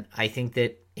 and I think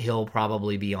that he'll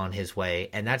probably be on his way.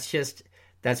 And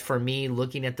that's for me,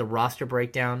 looking at the roster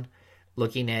breakdown,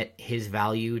 looking at his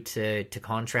value to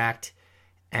contract,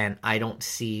 and I don't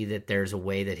see that there's a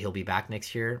way that he'll be back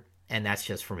next year, and that's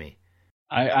just for me.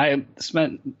 I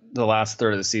spent the last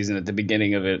third of the season, at the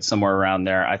beginning of it, somewhere around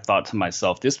there, I thought to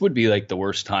myself, this would be like the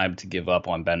worst time to give up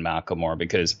on Ben McLemore,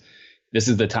 because this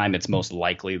is the time it's most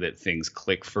likely that things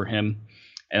click for him.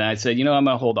 And I said, I'm going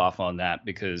to hold off on that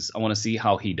because I want to see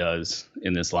how he does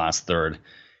in this last third.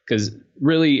 Because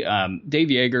really, Dave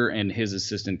Yeager and his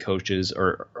assistant coaches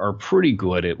are pretty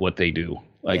good at what they do,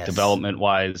 like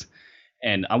development-wise.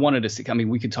 And I wanted to see,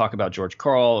 we could talk about George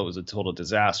Karl. It was a total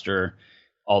disaster.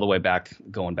 All the way back,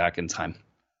 going back in time.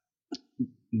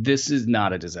 This is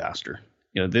not a disaster.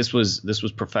 This was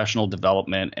professional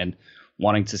development and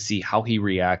wanting to see how he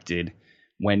reacted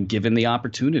when given the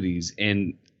opportunities.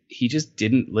 And he just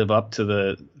didn't live up to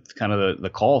the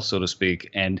call, so to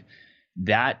speak. And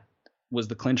that was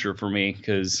the clincher for me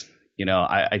because,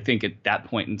 I think at that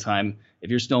point in time,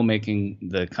 if you're still making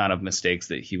the kind of mistakes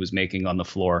that he was making on the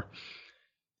floor,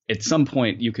 at some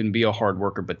point you can be a hard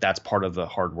worker, but that's part of the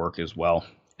hard work as well.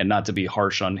 And not to be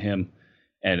harsh on him.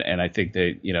 And I think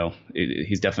that,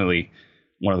 he's definitely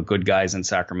one of the good guys in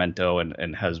Sacramento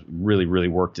and has really, really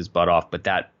worked his butt off. But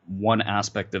that one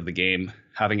aspect of the game,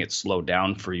 having it slow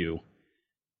down for you,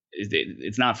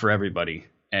 it's not for everybody.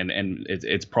 And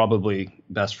it's probably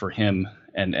best for him.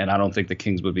 And I don't think the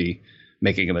Kings would be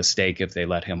making a mistake if they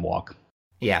let him walk.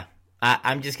 Yeah.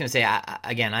 I'm just going to say,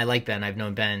 I like Ben. I've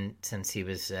known Ben since he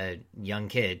was a young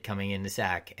kid coming into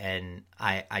Sac. And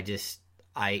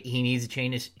he needs a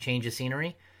change of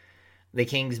scenery. The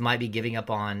Kings might be giving up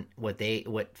on what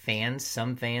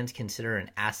some fans consider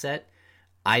an asset.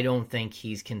 I don't think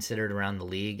he's considered around the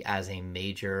league as a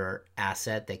major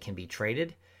asset that can be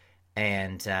traded.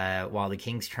 And while the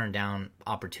Kings turned down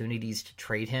opportunities to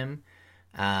trade him,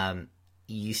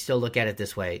 you still look at it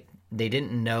this way. They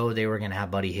didn't know they were going to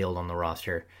have Buddy Hield on the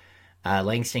roster.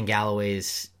 Langston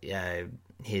Galloway's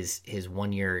his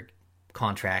 1-year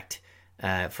contract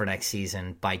for next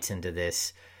season bites into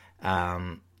this.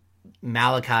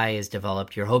 Malachi is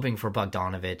developed. You're hoping for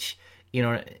Bogdanovic,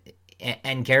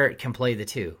 and Garrett can play the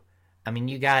two.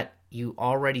 You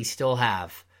already still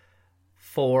have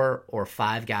 4 or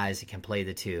 5 guys that can play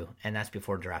the two, and that's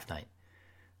before draft night.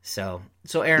 So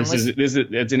Aaron,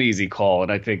 it's an easy call,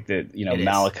 and I think that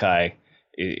Malachi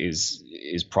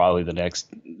is probably the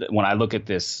next. When I look at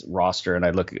this roster and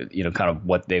I look at kind of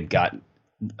what they've got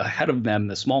ahead of them,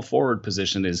 the small forward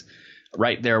position is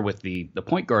right there with the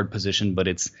point guard position, but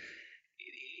it's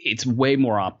way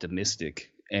more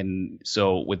optimistic. And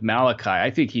so with Malachi,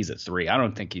 I think he's a 3. I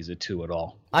don't think he's a 2 at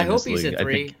all. I hope he's a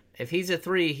 3. If he's a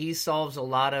 3, he solves a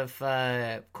lot of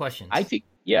questions. I think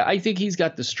he's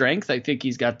got the strength. I think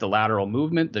he's got the lateral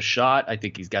movement, the shot. I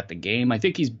think he's got the game. I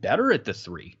think he's better at the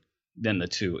 3 than the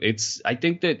 2. I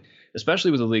think that,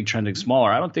 especially with the league trending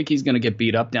smaller, I don't think he's going to get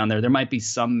beat up down there. There might be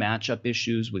some matchup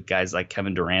issues with guys like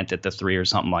Kevin Durant at the 3 or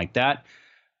something like that,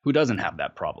 who doesn't have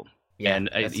that problem. Yeah, and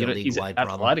he's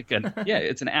athletic. And,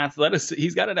 it's an athletic.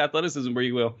 He's got an athleticism where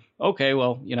you go, okay,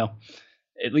 well,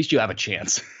 at least you have a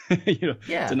chance,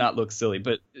 to not look silly.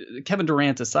 But Kevin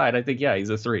Durant aside, I think, he's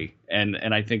a 3. And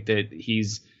I think that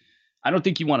I don't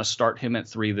think you want to start him at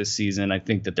 3 this season. I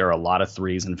think that there are a lot of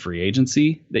 3s in free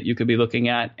agency that you could be looking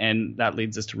at. And that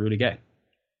leads us to Rudy Gay.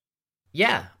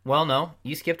 Yeah. Well, no,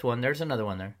 you skipped one. There's another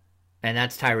one there. And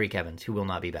that's Tyreke Evans, who will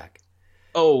not be back.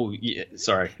 Oh, yeah.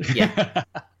 Sorry. Yeah.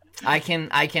 I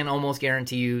can almost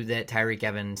guarantee you that Tyreke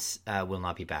Evans will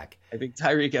not be back. I think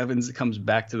Tyreke Evans comes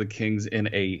back to the Kings in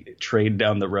a trade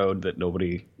down the road that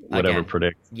nobody whatever Again.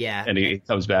 predict. Yeah. And he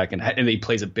comes back and he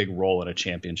plays a big role in a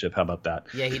championship. How about that?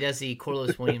 Yeah, he does the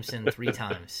Corliss Williamson three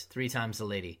times the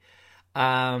lady.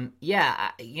 When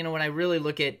I really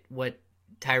look at what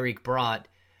Tyreek brought,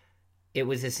 it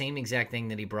was the same exact thing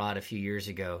that he brought a few years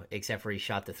ago, except for he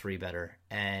shot the three better.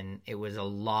 And it was a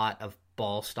lot of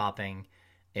ball stopping.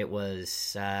 It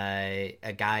was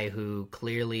a guy who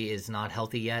clearly is not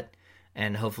healthy yet,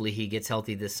 and hopefully he gets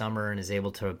healthy this summer and is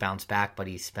able to bounce back. But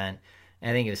he spent,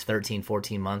 I think it was 13,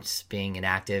 14 months being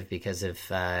inactive because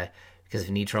of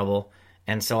knee trouble.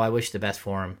 And so I wish the best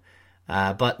for him.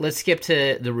 But let's skip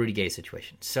to the Rudy Gay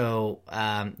situation. So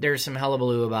there's some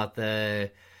hullabaloo about the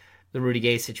Rudy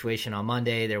Gay situation on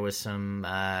Monday. There was some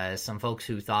folks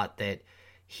who thought that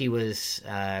he was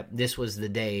this was the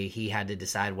day he had to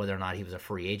decide whether or not he was a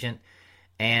free agent.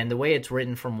 And the way it's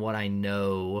written, from what I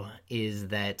know, is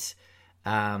that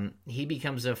he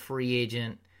becomes a free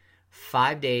agent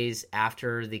 5 days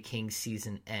after the Kings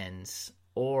season ends,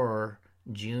 or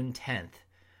June 10th,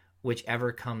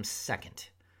 whichever comes second.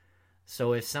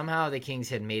 So if somehow the Kings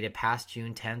had made it past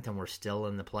June 10th and were still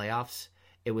in the playoffs,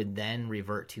 it would then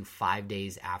revert to 5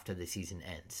 days after the season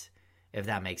ends, if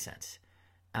that makes sense.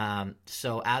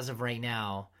 So as of right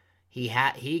now,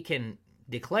 he can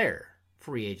declare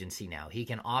free agency now. He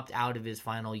can opt out of his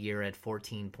final year at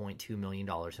 $14.2 million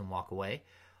and walk away,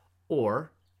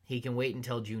 or he can wait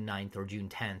until June 9th or June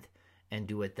 10th and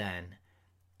do it then.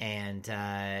 And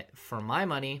for my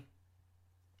money,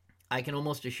 I can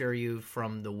almost assure you,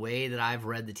 from the way that I've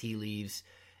read the tea leaves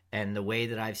and the way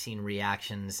that I've seen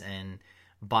reactions and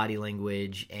body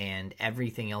language and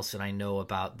everything else that I know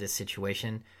about this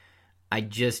situation, I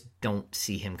just don't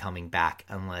see him coming back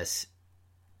unless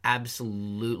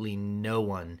absolutely no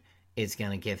one is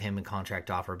going to give him a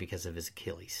contract offer because of his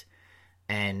Achilles.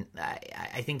 And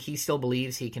I think he still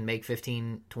believes he can make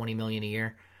 $15-20 million a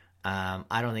year.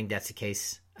 I don't think that's the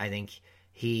case. I think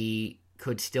he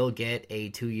could still get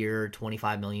a 2-year,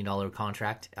 $25 million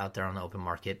contract out there on the open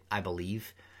market, I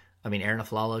believe. I mean, Aaron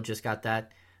Aflalo just got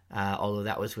that, although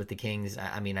that was with the Kings.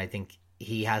 I mean, I think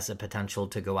he has the potential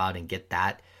to go out and get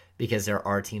that because there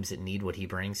are teams that need what he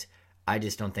brings. I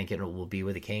just don't think it will be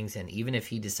with the Kings. And even if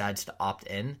he decides to opt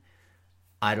in,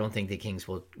 I don't think the Kings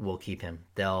will keep him.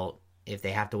 If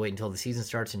they have to wait until the season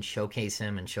starts and showcase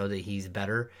him and show that he's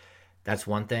better, that's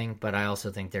one thing, but I also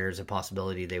think there's a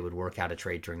possibility they would work out a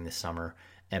trade during this summer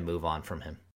and move on from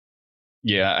him.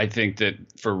 Yeah, I think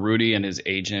that for Rudy and his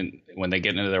agent, when they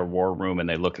get into their war room and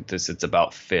they look at this, it's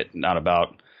about fit, not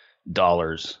about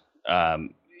dollars.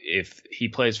 If he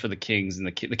plays for the Kings, and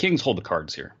the Kings hold the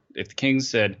cards here. If the Kings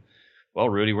said, well,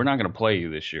 Rudy, we're not going to play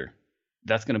you this year,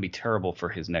 that's going to be terrible for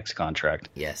his next contract.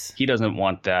 Yes. He doesn't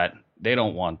want that. They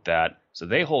don't want that. So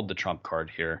they hold the trump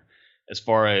card here. As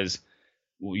far as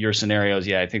your scenarios,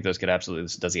 yeah, I think those could absolutely.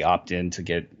 Does he opt in to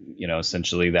get,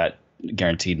 essentially that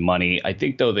guaranteed money? I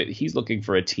think though that he's looking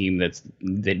for a team that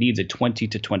needs a 20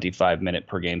 to 25 minute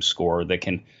per game score that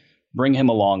can bring him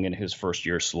along in his first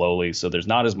year slowly. So there's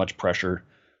not as much pressure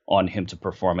on him to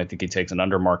perform. I think he takes an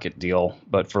under market deal,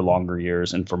 but for longer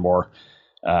years and for more,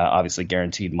 obviously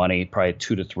guaranteed money, probably a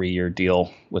 2 to 3 year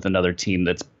deal with another team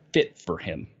that's fit for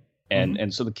him.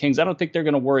 And so the Kings, I don't think they're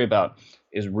going to worry about,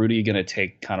 is Rudy going to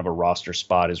take kind of a roster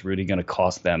spot? Is Rudy going to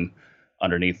cost them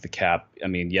underneath the cap? I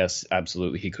mean, yes,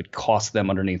 absolutely. He could cost them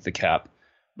underneath the cap,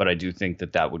 but I do think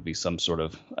that would be some sort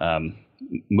of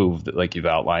move that, like you've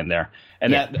outlined there.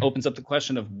 And that opens up the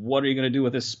question of what are you going to do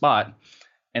with this spot?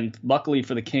 And luckily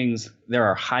for the Kings, there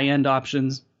are high-end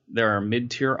options. There are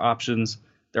mid-tier options.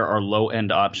 There are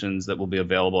low-end options that will be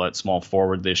available at small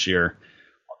forward this year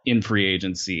in free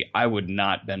agency. I would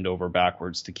not bend over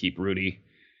backwards to keep Rudy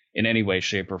in any way,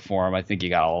 shape, or form. I think you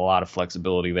got a lot of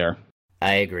flexibility there.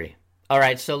 I agree. All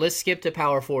right, so let's skip to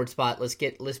power forward spot. Let's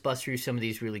bust through some of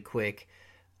these really quick.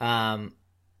 I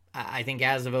think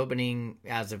as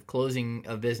of closing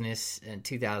of business in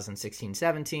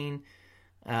 2016-17,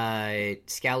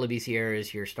 Skal Labissiere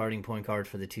is your starting point guard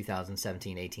for the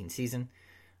 2017-18 season.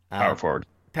 Power forward.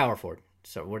 Power forward.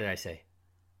 So what did I say?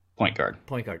 Point guard.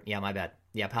 Point guard. Yeah, my bad.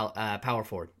 Yeah, power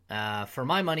forward. For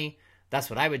my money, that's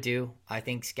what I would do. I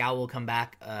think Skal will come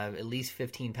back at least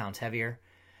 15 pounds heavier.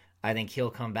 I think he'll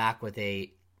come back with an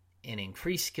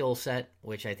increased skill set,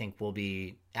 which I think will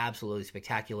be absolutely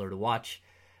spectacular to watch.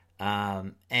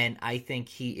 And I think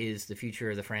he is the future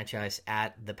of the franchise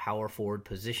at the power forward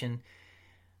position.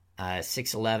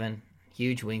 6'11",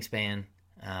 huge wingspan,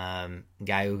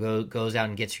 guy who goes out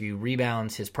and gets you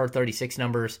rebounds. His per 36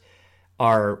 numbers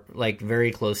are like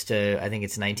very close to, I think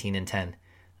it's 19 and 10.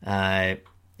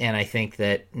 And I think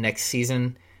that next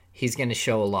season he's going to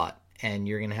show a lot. And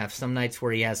you're going to have some nights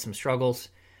where he has some struggles.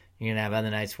 You're gonna have other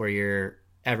nights where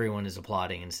everyone is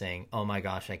applauding and saying, "Oh my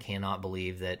gosh, I cannot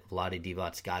believe that Vlade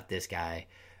Divac's got this guy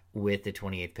with the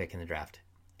 28th pick in the draft."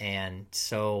 And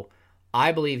so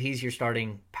I believe he's your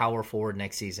starting power forward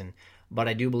next season, but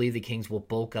I do believe the Kings will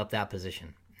bulk up that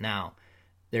position. Now,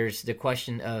 there's the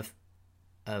question of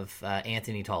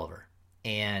Anthony Tolliver.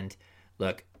 And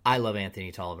look, I love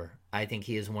Anthony Tolliver. I think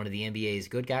he is one of the NBA's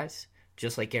good guys,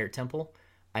 just like Garrett Temple.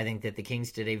 I think that the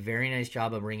Kings did a very nice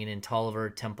job of bringing in Tolliver,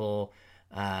 Temple,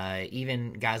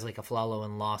 even guys like Aflalo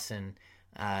and Lawson,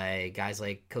 guys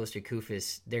like Kosta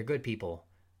Koufos. They're good people.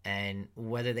 And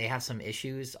whether they have some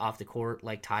issues off the court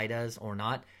like Ty does or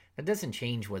not, that doesn't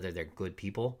change whether they're good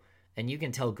people. And you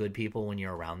can tell good people when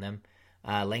you're around them.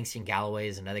 Langston Galloway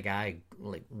is another guy,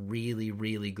 like really,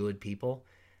 really good people.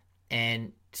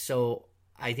 And so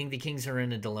I think the Kings are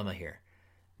in a dilemma here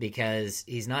because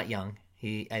he's not young.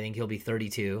 I think he'll be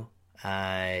 32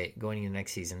 going into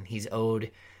next season. He's owed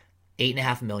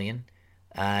 $8.5 million,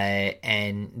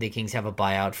 and the Kings have a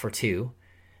buyout for $2 million.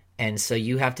 And so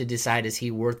you have to decide, is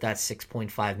he worth that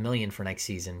 $6.5 million for next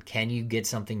season? Can you get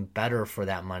something better for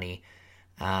that money?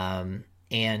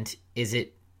 And is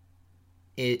it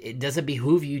does it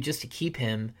behoove you just to keep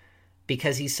him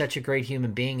because he's such a great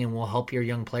human being and will help your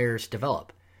young players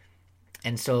develop?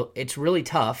 And so it's really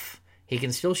tough. He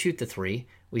can still shoot the three.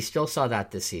 We still saw that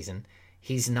this season.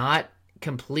 He's not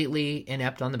completely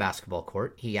inept on the basketball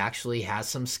court. He actually has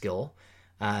some skill.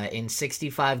 In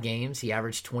 65 games, he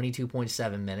averaged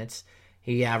 22.7 minutes.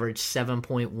 He averaged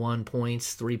 7.1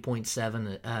 points,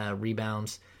 3.7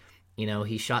 rebounds. You know,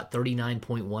 he shot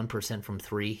 39.1% from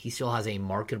three. He still has a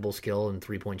marketable skill in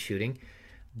three-point shooting.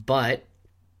 But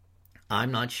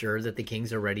I'm not sure that the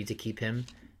Kings are ready to keep him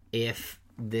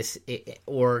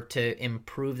or to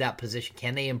improve that position.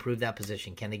 Can they improve that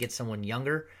position? Can they get someone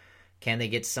younger? Can they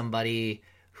get somebody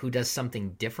who does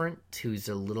something different, who's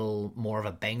a little more of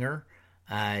a banger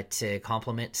to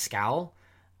complement Scal?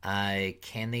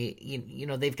 Can they,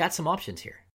 they've got some options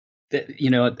here.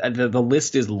 The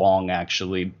list is long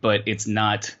actually, but it's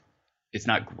not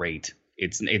great.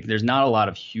 There's not a lot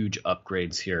of huge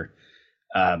upgrades here.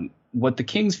 What the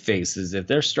Kings face is if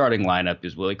their starting lineup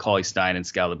is Willie Cauley-Stein and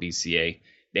Skal Labissière,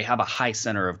 they have a high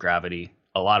center of gravity.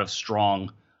 A lot of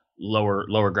strong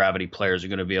lower gravity players are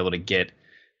going to be able to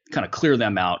kind of clear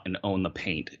them out and own the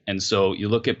paint. And so you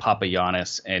look at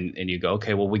Papagiannis and you go,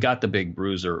 okay, well, we got the big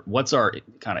bruiser. What's our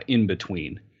kind of in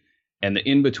between? And the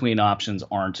in between options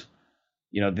aren't,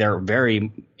 they're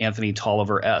very Anthony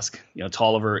Tolliver-esque.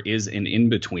 Tolliver is an in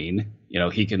between.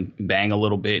 He can bang a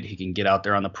little bit. He can get out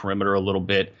there on the perimeter a little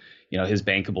bit. His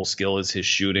bankable skill is his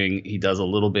shooting. He does a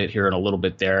little bit here and a little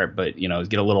bit there, but,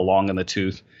 get a little long in the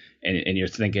tooth. And you're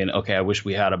thinking, okay, I wish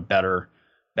we had a better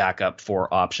backup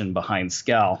for option behind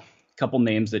Skal. A couple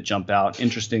names that jump out,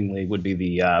 interestingly, would be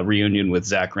the reunion with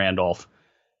Zach Randolph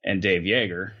and Dave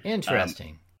Yeager.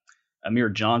 Interesting. Amir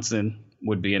Johnson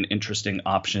would be an interesting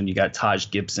option. You got Taj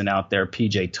Gibson out there,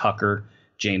 PJ Tucker,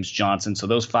 James Johnson. So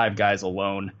those five guys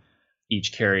alone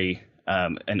each carry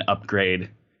an upgrade.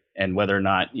 And whether or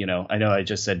not, I know I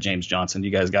just said James Johnson.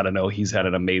 You guys got to know he's had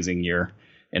an amazing year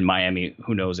in Miami.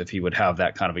 Who knows if he would have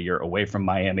that kind of a year away from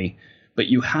Miami. But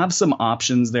you have some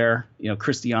options there.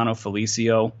 Cristiano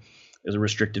Felicio is a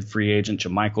restricted free agent.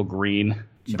 JaMychal Green.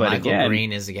 JaMychal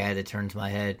Green is the guy that turns my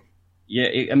head.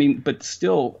 Yeah, but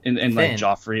still, and like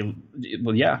Joffrey,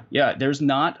 well, yeah. There's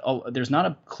not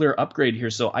a clear upgrade here.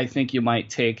 So I think you might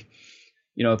take,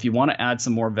 if you want to add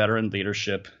some more veteran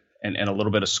leadership and a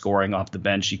little bit of scoring off the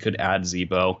bench, you could add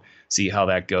Zebo, see how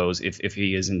that goes if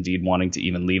he is indeed wanting to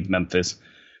even leave Memphis.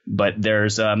 But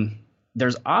there's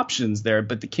options there,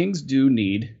 but the Kings do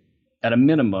need, at a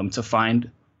minimum, to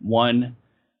find one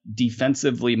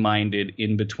defensively minded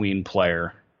in between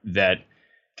player that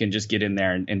can just get in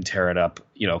there and tear it up.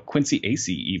 Quincy Acee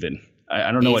even.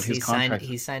 I don't know what his contract.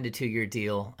 He signed a 2-year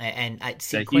deal, and I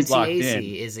see Quincy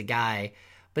Acee is a guy.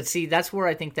 But see, that's where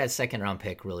I think that second round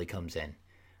pick really comes in.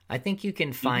 I think you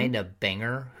can find a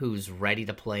banger who's ready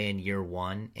to play in year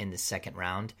one in the second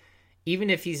round. Even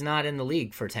if he's not in the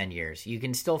league for 10 years, you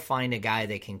can still find a guy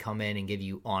that can come in and give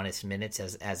you honest minutes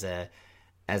as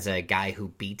a guy who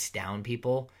beats down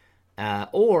people.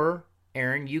 Or,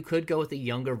 Aaron, you could go with a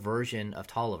younger version of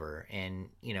Tolliver, and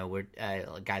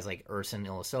guys like Ersan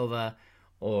Ilyasova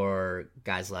or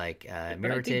guys like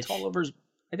Mirotic.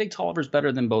 I think Tolliver's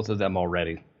better than both of them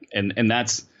already, and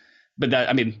that's. But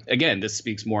that, again, this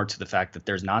speaks more to the fact that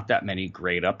there's not that many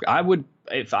great up. I would,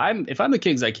 if I'm the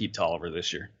Kings, I keep Tolliver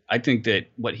this year. I think that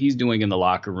what he's doing in the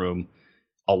locker room,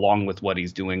 along with what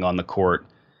he's doing on the court,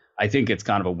 I think it's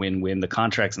kind of a win-win. The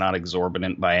contract's not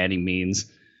exorbitant by any means.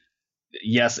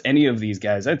 Yes, any of these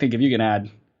guys, I think if you can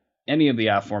add any of the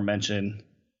aforementioned.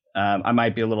 I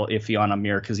might be a little iffy on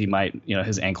Amir because he might,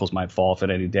 his ankles might fall off at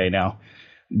any day now.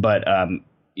 But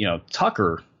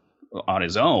Tucker on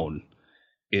his own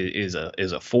is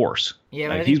a force. Yeah,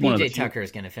 but I think PJ Tucker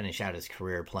is going to finish out his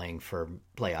career playing for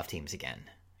playoff teams again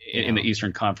in the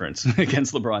Eastern Conference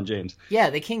against LeBron James. Yeah,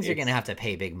 the Kings are going to have to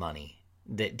pay big money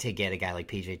to get a guy like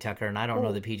PJ Tucker, and I don't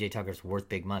know that PJ Tucker's worth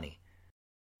big money.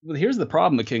 Well, here's the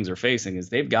problem the Kings are facing is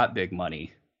they've got big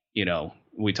money.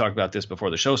 We talked about this before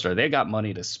the show started. They got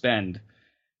money to spend,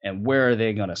 and where are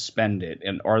they going to spend it?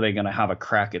 And are they going to have a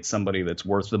crack at somebody that's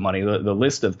worth the money? The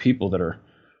list of people that are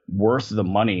worth the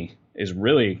money is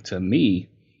really, to me,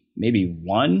 maybe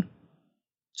 1,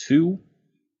 2,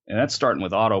 and that's starting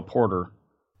with Otto Porter.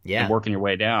 Yeah, and working your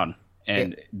way down.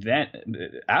 And then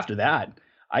after that,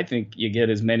 I think you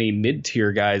get as many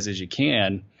mid-tier guys as you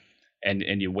can,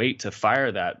 and you wait to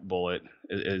fire that bullet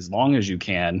as long as you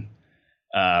can.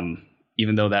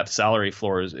 Even though that salary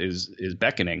floor is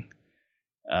beckoning.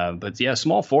 But yeah,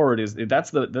 small forward that's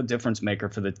the difference maker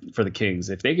for the Kings.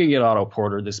 If they can get Otto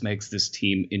Porter, this makes this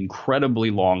team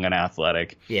incredibly long and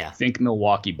athletic. Yeah. Think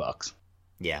Milwaukee Bucks.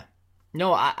 Yeah.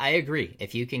 No, I agree.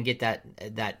 If you can get that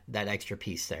extra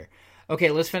piece there. Okay,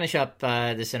 let's finish up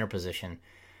the center position.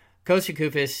 Kosta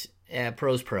Koufos,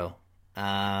 pro's pro.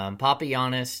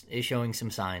 Papagiannis is showing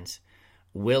some signs.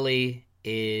 Willie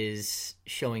is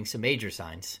showing some major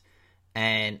signs.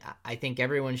 And I think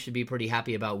everyone should be pretty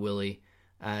happy about Willie,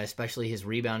 especially his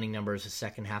rebounding numbers the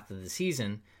second half of the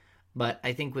season. But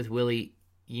I think with Willie,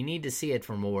 you need to see it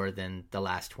for more than the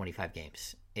last 25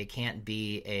 games. It can't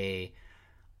be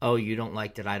oh, you don't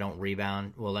like that I don't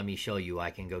rebound? Well, let me show you.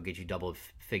 I can go get you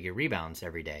double-figure rebounds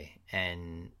every day.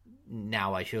 And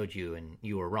now I showed you and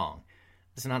you were wrong.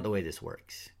 That's not the way this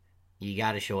works. You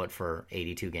got to show it for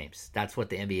 82 games. That's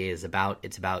what the NBA is about.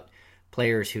 It's about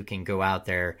players who can go out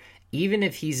there, even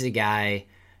if he's a guy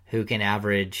who can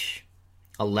average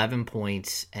 11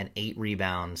 points and 8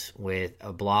 rebounds with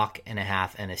a block and a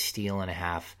half and a steal and a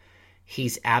half.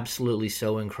 He's absolutely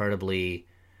so incredibly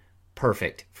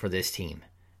perfect for this team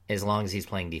as long as he's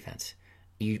playing defense.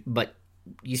 But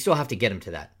you still have to get him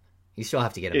to that. You still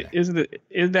have to get him there.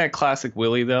 Isn't that classic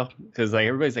Willie, though? Because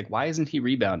everybody's like, why isn't he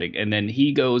rebounding? And then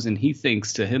he goes and he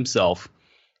thinks to himself,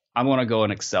 I want to go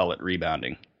and excel at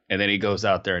rebounding. And then he goes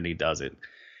out there and he does it.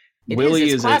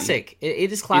 It's classic.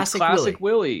 It is classic Willie. It's classic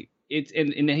Willie.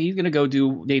 And he's going to go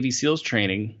do Navy SEALs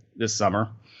training this summer.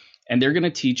 And they're going to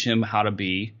teach him how to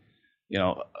be,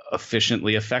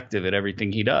 efficiently effective at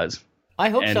everything he does. I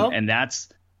hope so. And that's,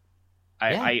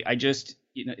 I just,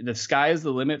 the sky is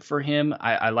the limit for him.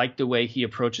 I like the way he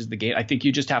approaches the game. I think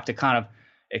you just have to kind of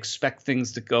expect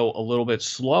things to go a little bit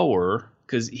slower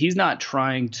because he's not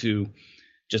trying to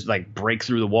just like break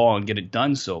through the wall and get it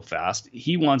done so fast.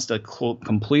 He wants to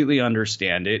completely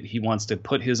understand it. He wants to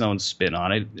put his own spin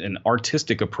on it, an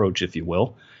artistic approach, if you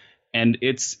will. And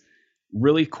it's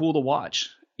really cool to watch.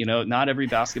 Not every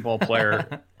basketball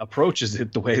player approaches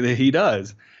it the way that he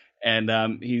does.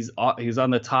 And he's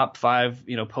on the top 5,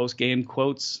 post game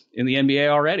quotes in the NBA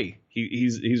already.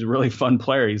 He's a really fun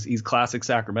player. He's classic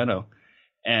Sacramento,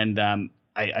 and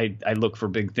I look for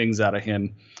big things out of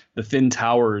him. The thin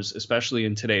towers, especially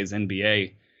in today's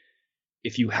NBA.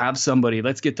 If you have somebody,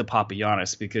 let's get to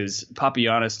Papagiannis because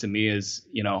Papagiannis to me is,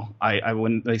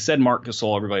 when they said Marc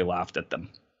Gasol, everybody laughed at them,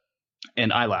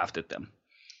 and I laughed at them,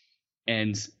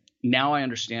 and now I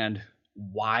understand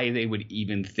why they would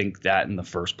even think that in the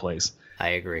first place. I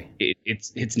agree.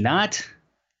 It's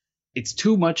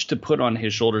too much to put on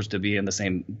his shoulders to be in the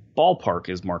same ballpark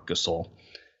as Marc Gasol,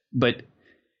 but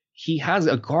he has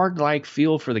a guard-like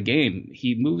feel for the game.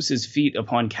 He moves his feet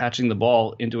upon catching the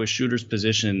ball into a shooter's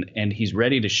position, and he's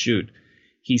ready to shoot.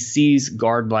 He sees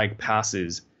guard-like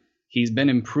passes. He's been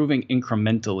improving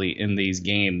incrementally in these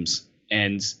games,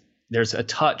 and there's a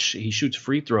touch. He shoots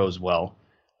free throws well.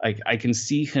 I can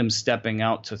see him stepping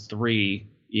out to 3,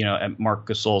 at Marc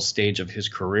Gasol's stage of his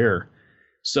career.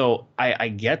 So I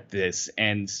get this,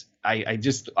 and I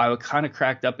kind of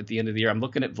cracked up at the end of the year. I'm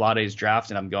looking at Vlade's draft,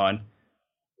 and I'm going,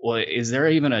 well, is there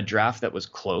even a draft that was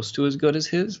close to as good as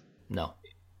his? No.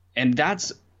 And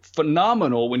that's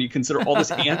phenomenal when you consider all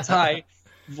this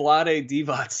anti-Vlade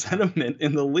Divac sentiment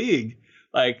in the league.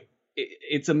 Like,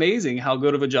 it's amazing how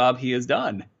good of a job he has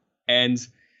done. And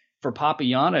for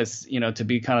Papagiannis, to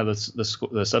be kind of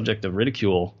the subject of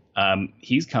ridicule,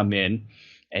 he's come in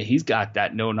and he's got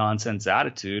that no nonsense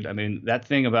attitude. I mean, that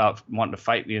thing about wanting to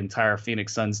fight the entire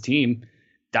Phoenix Suns team,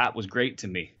 that was great to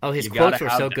me. Oh, his quotes were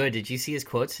so good. Did you see his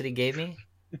quotes that he gave me?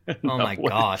 Oh no, my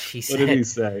gosh, what did he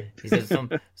say? He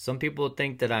said some people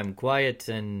think that I'm quiet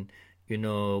and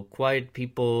quiet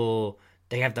people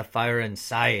they have the fire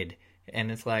inside.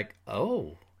 And it's like,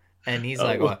 oh. And he's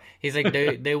like, well, he's like,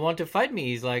 they want to fight me.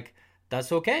 He's like,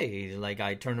 that's okay. He's like,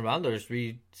 I turn around, there's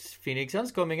 3 Phoenix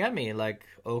Suns coming at me. Like,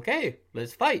 okay,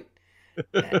 let's fight.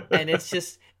 And it's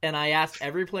just, and I asked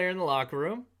every player in the locker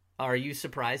room, are you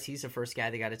surprised he's the first guy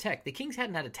that got a tech? The Kings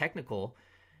hadn't had a technical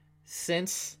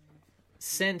since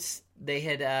they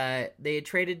had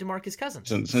traded DeMarcus Cousins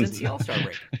since the All-Star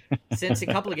break, since a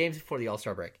couple of games before the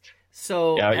All-Star break.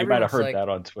 So yeah, you might have heard that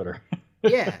on Twitter.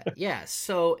 yeah.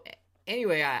 So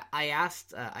anyway, I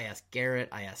asked Garrett,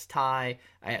 I asked Ty,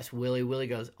 I asked Willie. Willie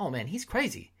goes, "Oh man, he's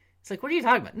crazy." It's like, what are you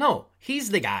talking about? No, he's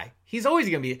the guy. He's always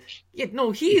gonna be. Yeah,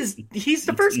 no, he's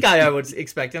the first guy I would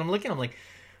expect. And I'm looking, I'm like,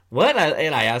 what?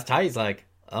 And I asked Ty. He's like,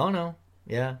 oh no,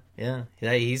 yeah,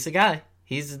 he's the guy.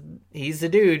 He's the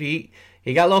dude. He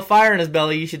got a little fire in his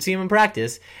belly. You should see him in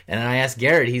practice. And then I asked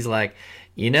Garrett. He's like,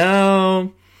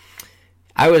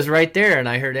 I was right there and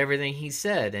I heard everything he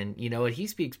said. And you know what? He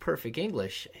speaks perfect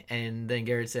English. And then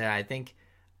Garrett said, I think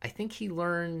he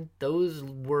learned those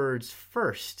words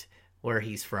first where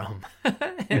he's from.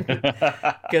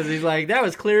 Because he's like, that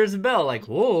was clear as a bell. Like,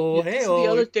 whoa, yeah, hey. The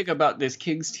other thing about this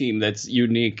Kings team that's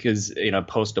unique is,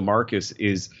 post DeMarcus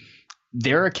is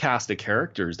they're a cast of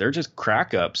characters. They're just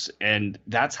crack ups. And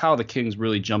that's how the Kings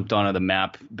really jumped onto the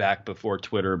map back before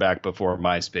Twitter, back before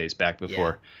MySpace, back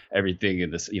before everything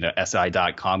in this,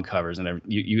 SI.com covers. And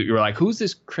you were like, who's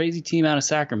this crazy team out of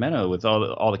Sacramento with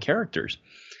all the characters?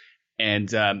 And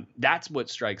that's what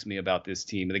strikes me about this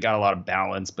team. They got a lot of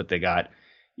balance, but they got,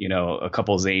 a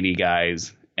couple zany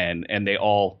guys and they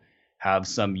all have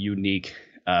some unique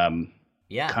kind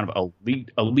of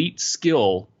elite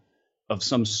skill of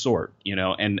some sort,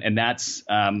 and that's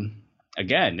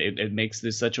again, it makes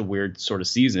this such a weird sort of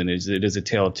season. It is a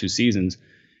tale of two seasons,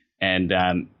 and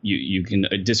you can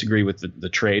disagree with the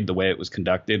trade, the way it was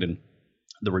conducted, and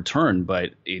the return,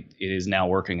 but it is now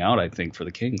working out, I think, for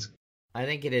the Kings. I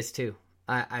think it is too.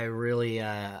 I really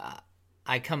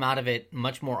I come out of it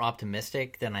much more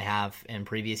optimistic than I have in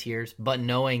previous years, but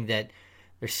knowing that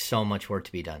there's so much work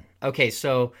to be done. Okay,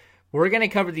 so we're going to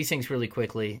cover these things really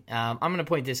quickly. I'm going to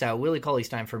point this out. Willie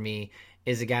Cauley-Stein, for me,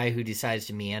 is a guy who decides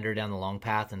to meander down the long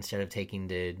path instead of taking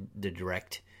the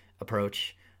direct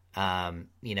approach. And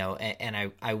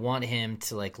I want him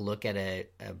to look at a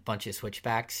bunch of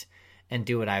switchbacks and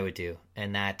do what I would do,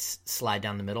 and that's slide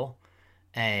down the middle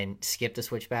and skip the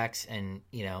switchbacks and,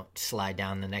 slide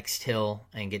down the next hill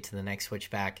and get to the next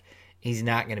switchback. He's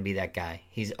not going to be that guy.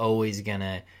 He's always going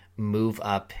to move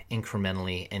up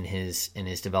incrementally in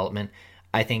his development.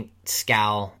 I think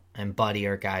Scal and Buddy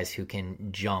are guys who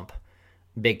can jump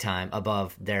big time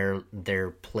above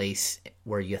their place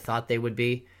where you thought they would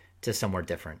be to somewhere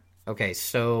different. Okay,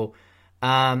 so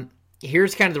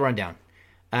here's kind of the rundown.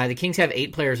 The Kings have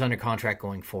 8 players under contract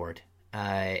going forward,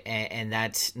 and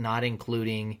that's not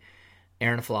including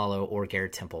Aaron Flalo or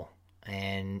Garrett Temple,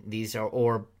 and these are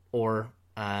or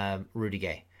Rudy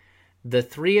Gay. The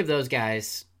 3 of those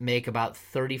guys make about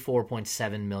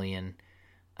 $34.7 million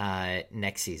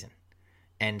next season.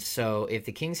 And so if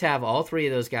the Kings have all 3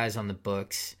 of those guys on the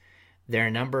books,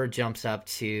 their number jumps up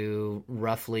to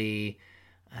roughly,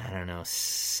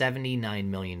 $79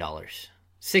 million.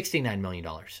 $69 million,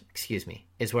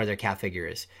 is where their cap figure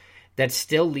is. That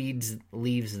still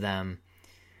leaves them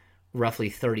roughly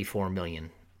 $34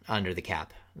 million under the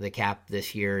cap. The cap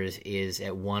this year is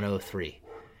at 103.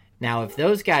 Now, if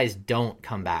those guys don't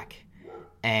come back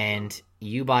and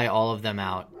you buy all of them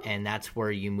out, and that's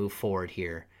where you move forward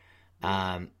here,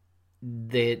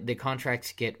 the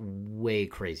contracts get way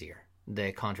crazier.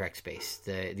 The contract space,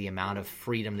 the amount of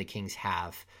freedom the Kings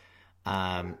have,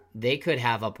 they could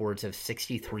have upwards of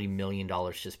 $63 million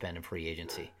to spend in free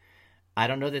agency. I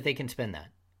don't know that they can spend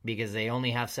that because they only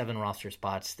have 7 roster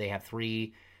spots. They have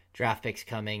 3 draft picks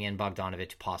coming and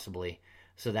Bogdanovich possibly.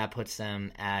 So that puts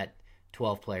them at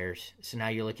 12 players. So now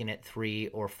you're looking at 3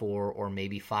 or 4 or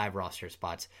maybe 5 roster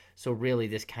spots. So really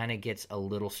this kind of gets a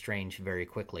little strange very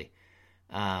quickly.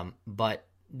 But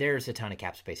there's a ton of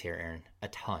cap space here, Aaron. A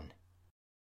ton.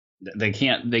 They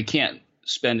can't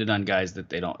spend it on guys that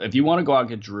they don't. If you want to go out and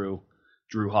get Drew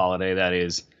Holiday, that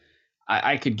is,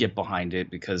 I could get behind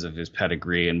it because of his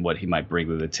pedigree and what he might bring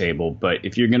to the table. But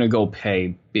if you're going to go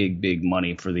pay big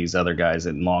money for these other guys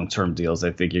in long-term deals,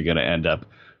 I think you're going to end up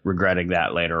regretting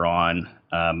that later on.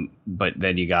 But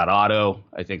then you got Otto.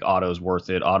 I think Otto's worth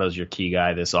it. Otto's your key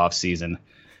guy this offseason.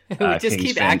 We just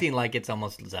keep acting like it's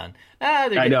almost done.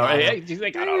 I know. We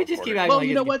just keep acting well,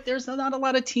 you know what? There's not a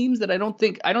lot of teams that I don't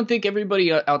think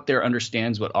everybody out there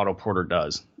understands what Otto Porter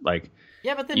does.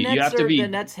 Yeah, but the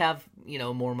Nets have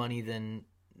more money than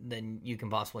than you can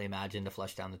possibly imagine to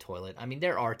flush down the toilet. I mean,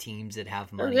 there are teams that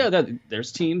have money. Yeah,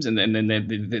 there's teams, and then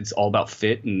it's all about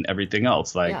fit and everything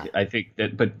else. Like, Yeah. I think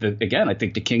that, but again, I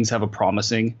think the Kings have a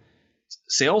promising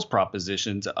sales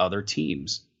proposition to other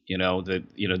teams.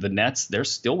 The Nets, they're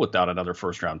still without another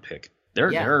first round pick.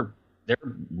 They're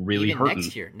really Even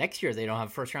hurting. Next year they don't have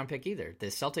a first round pick either. The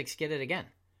Celtics get it again.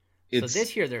 So It's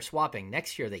this year they're swapping.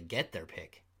 Next year they get their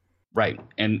pick. right,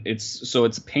 and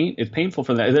it's painful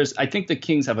for them. I think the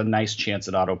Kings have a nice chance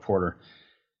at Otto Porter.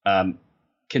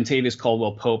 Kentavious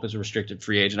Caldwell-Pope is a restricted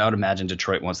free agent. I would imagine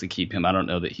Detroit wants to keep him. I don't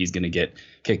know that he's going to get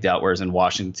kicked out. Whereas in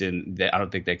Washington, I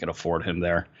don't think they could afford him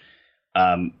there.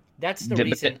 That's the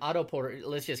reason Otto Porter,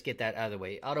 let's just get that out of the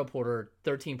way. Otto Porter,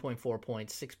 13.4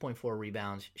 points, 6.4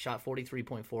 rebounds, shot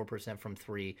 43.4% from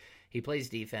three. He plays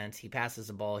defense. He passes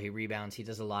the ball. He rebounds. He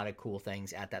does a lot of cool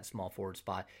things at that small forward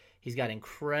spot. He's got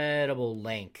incredible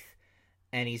length,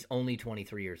 and he's only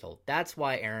 23 years old. That's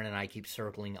why Aaron and I keep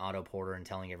circling Otto Porter and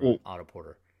telling everyone Otto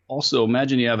Porter. Also,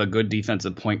 imagine you have a good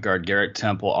defensive point guard, Garrett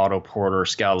Temple, Otto Porter,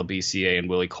 Skal Labissiere, and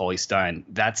Willie Cauley-Stein.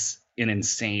 That's an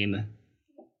insane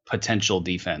potential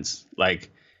defense.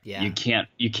 Like, Yeah. you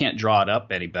can't draw it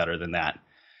up any better than that.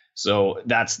 So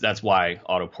that's why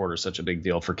Otto Porter is such a big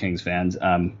deal for Kings fans.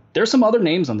 There's some other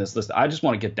names on this list. I just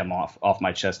want to get them off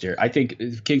my chest here. I think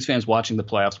if Kings fans watching the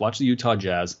playoffs, watch the Utah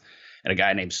Jazz and a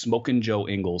guy named Smokin' Joe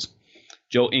Ingles.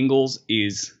 Joe Ingles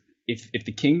is, if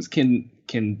the Kings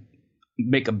can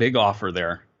make a big offer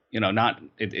there,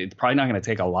 it's probably not going to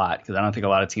take a lot, because I don't think a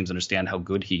lot of teams understand how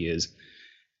good he is.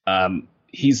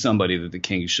 He's somebody that the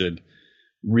Kings should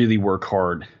really work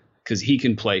hard, because he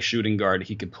can play shooting guard.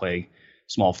 He could play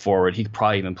small forward. He could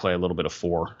probably even play a little bit of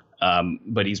four.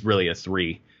 But he's really a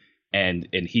three, and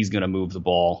he's going to move the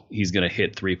ball. He's going to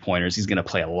hit 3-pointers. He's going to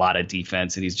play a lot of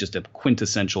defense, and he's just a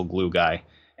quintessential glue guy,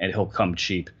 and he'll come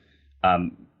cheap.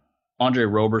 Andre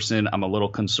Roberson, I'm a little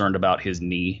concerned about his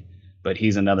knee, but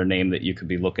he's another name that you could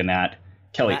be looking at.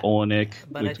 Kelly Olynyk,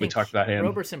 we talked about him.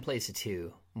 Roberson plays a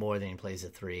 2 more than he plays a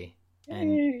 3. And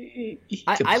He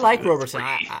I could like play a Roberson. 3.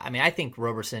 I think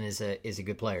Roberson is a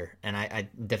good player, and I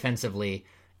defensively,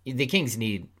 the Kings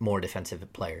need more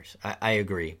defensive players. I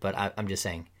agree, but I'm just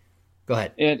saying. Go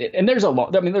ahead. And there's a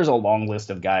long list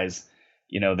of guys,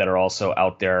 that are also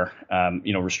out there,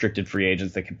 restricted free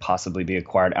agents that could possibly be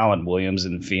acquired. Alan Williams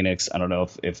in Phoenix. I don't know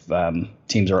if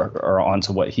teams are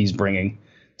onto what he's bringing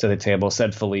to the table.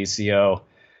 Said Felicio.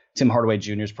 Tim Hardaway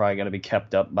Jr. is probably going to be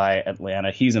kept up by Atlanta.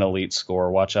 He's an elite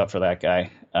scorer. Watch out for that guy.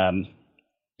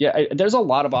 There's a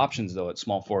lot of options, though, at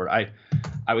small forward.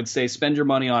 I would say spend your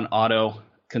money on Otto.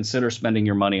 Consider spending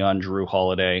your money on Drew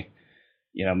Holiday.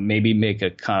 Maybe make a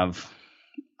kind of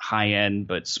high-end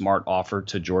but smart offer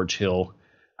to George Hill.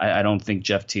 I don't think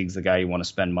Jeff Teague's the guy you want to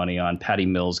spend money on. Patty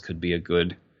Mills could be a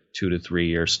good 2 to 3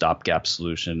 year stopgap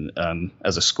solution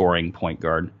as a scoring point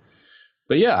guard.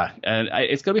 But yeah, and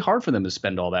it's going to be hard for them to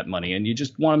spend all that money, and you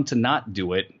just want them to not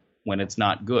do it when it's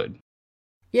not good.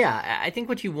 Yeah, I think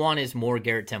what you want is more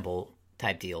Garrett Temple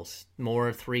type deals,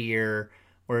 more 3-year,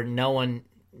 where not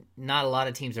a lot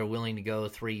of teams are willing to go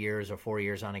 3 years or 4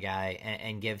 years on a guy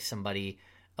and give somebody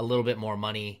a little bit more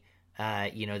money, the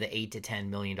 $8 to $10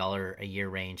 million a year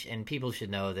range. And people should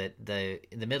know that the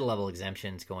mid-level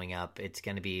exemption is going up. It's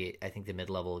going to be, I think the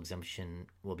mid-level exemption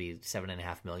will be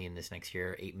 $7.5 million this next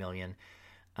year, $8 million.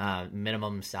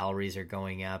 Minimum salaries are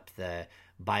going up. The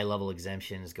bi-level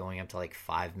exemption is going up to like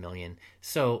 $5 million.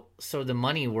 So the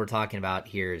money we're talking about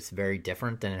here is very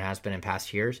different than it has been in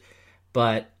past years.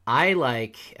 But I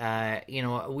like,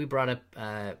 we brought up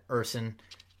Ersan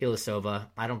Ilyasova.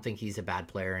 I don't think he's a bad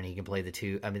player, and he can play the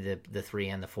 3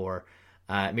 and the 4.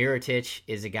 Mirotic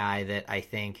is a guy that I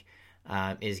think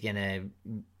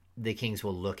the Kings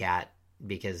will look at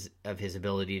because of his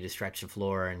ability to stretch the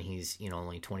floor, and he's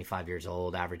only 25 years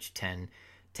old, averaged 10,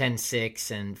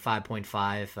 6, and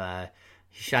 5.5.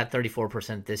 He shot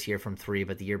 34% this year from 3,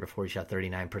 but the year before he shot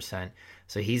 39%.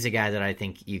 So he's a guy that I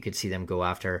think you could see them go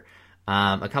after.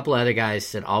 A couple of other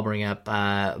guys that I'll bring up,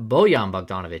 Bojan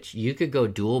Bogdanovic. You could go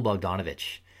dual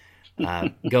Bogdanovic.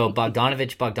 Go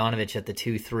Bogdanovic at the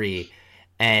 2-3,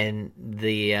 and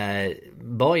the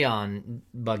Bojan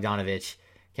Bogdanovic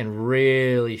can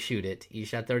really shoot it. He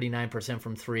shot 39%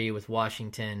 from 3 with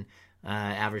Washington,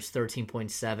 averaged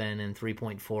 13.7 and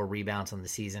 3.4 rebounds on the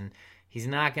season. He's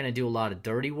not going to do a lot of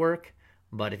dirty work,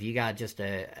 but if you got just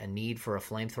a need for a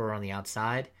flamethrower on the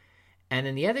outside. And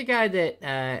then the other guy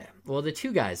the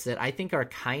two guys that I think are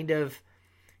kind of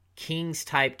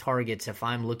Kings-type targets, if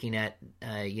I'm looking at,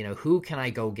 who can I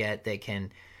go get that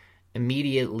can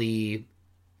immediately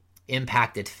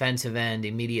impact the defensive end,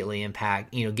 immediately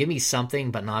impact, give me something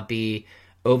but not be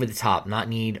over the top, not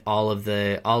need all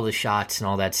the shots and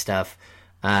all that stuff,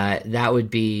 that would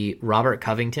be Robert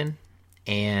Covington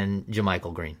and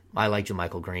JaMychal Green. I like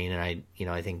JaMychal Green, and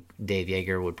I think Dave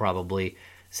Yeager would probably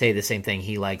say the same thing.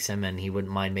 He likes him, and he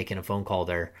wouldn't mind making a phone call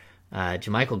there.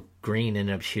 JaMychal Green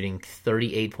ended up shooting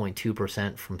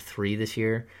 38.2% from three this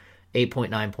year,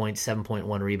 8.9 points,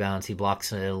 7.1 rebounds. He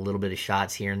blocks a little bit of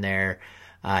shots here and there.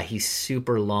 He's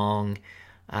super long,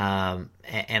 and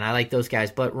I like those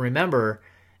guys. But remember,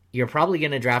 you're probably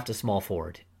going to draft a small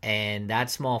forward, and that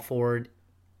small forward,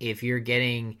 if you're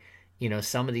getting,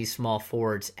 some of these small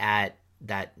forwards at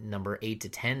that number 8 to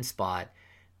 10 spot,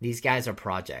 these guys are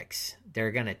projects.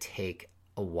 They're going to take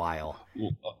a while.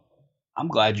 I'm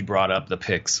glad you brought up the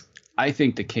picks. I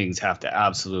think the Kings have to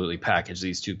absolutely package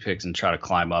these 2 picks and try to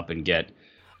climb up and get.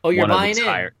 Oh, you're buying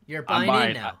in. You're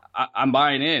buying in now. I'm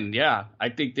buying in. Yeah, I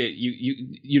think that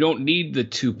you don't need the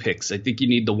 2 picks. I think you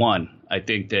need the 1. I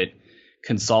think that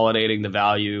consolidating the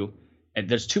value, and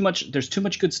there's too much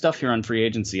good stuff here on free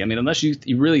agency. I mean, unless you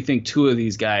really think 2 of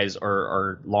these guys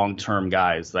are long-term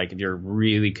guys, like if you're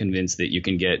really convinced that you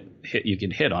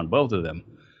can hit on both of them,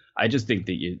 I just think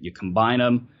that you combine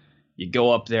them, you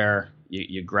go up there,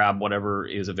 you grab whatever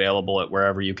is available at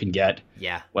wherever you can get.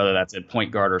 Yeah. Whether that's at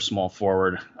point guard or small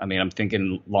forward. I mean, I'm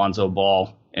thinking Lonzo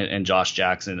Ball and Josh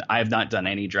Jackson. I have not done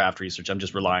any draft research. I'm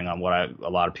just relying on what a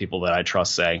lot of people that I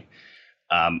trust say.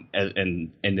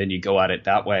 And then you go at it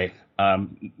that way.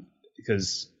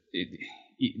 Because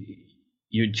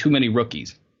you're too many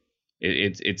rookies.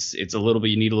 It's a little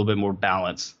bit. You need a little bit more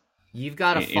balance. You've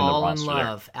got to fall in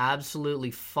love,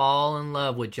 absolutely fall in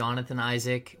love with Jonathan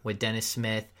Isaac, with Dennis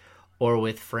Smith, or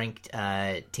with Frank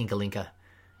Tinkalinka.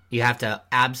 You have to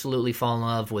absolutely fall in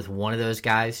love with one of those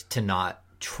guys to not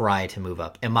try to move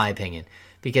up, in my opinion.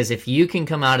 Because if you can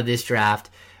come out of this draft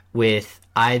with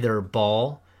either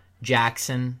Ball,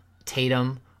 Jackson,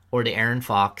 Tatum, or De'Aaron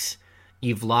Fox,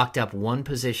 you've locked up one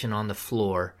position on the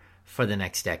floor for the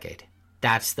next decade.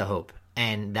 That's the hope.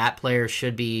 And that player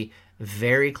should be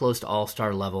very close to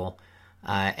all-star level.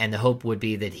 And the hope would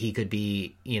be that he could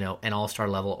be, an all-star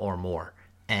level or more.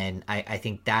 And I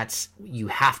think you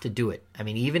have to do it. I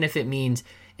mean, even if it means,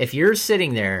 if you're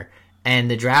sitting there and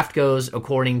the draft goes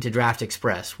according to Draft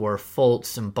Express, where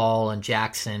Fultz and Ball and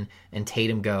Jackson and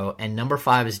Tatum go, and number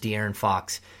 5 is De'Aaron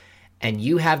Fox, and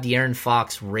you have De'Aaron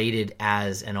Fox rated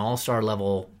as an all-star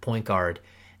level point guard,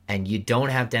 and you don't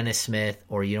have Dennis Smith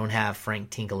or you don't have Frank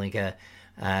Tinkalinka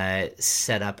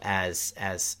set up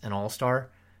as an all-star,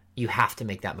 you have to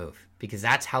make that move, because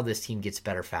that's how this team gets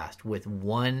better fast, with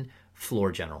one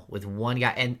floor general, with one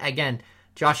guy. And again,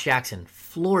 Josh Jackson,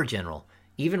 floor general,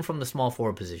 even from the small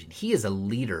forward position. He is a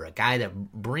leader, a guy that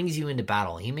brings you into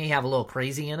battle. He may have a little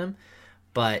crazy in him,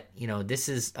 but, this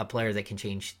is a player that can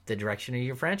change the direction of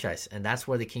your franchise, and that's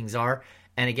where the Kings are.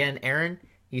 And again, Aaron,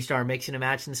 you start mixing and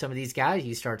matching some of these guys.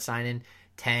 You start signing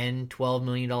 $10, $12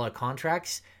 million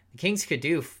contracts. The Kings could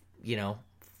do, $4,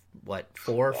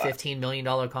 $15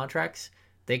 million contracts.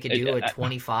 They could do a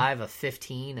 25, a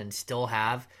 15, and still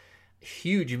have a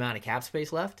huge amount of cap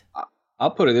space left.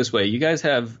 I'll put it this way. You guys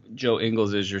have Joe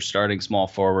Ingles as your starting small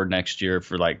forward next year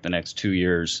for like the next 2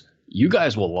 years. You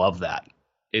guys will love that.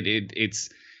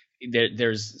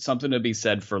 There's something to be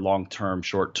said for long-term,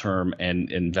 short-term,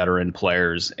 and veteran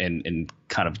players, and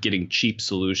kind of getting cheap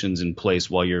solutions in place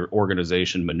while your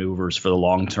organization maneuvers for the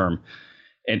long term.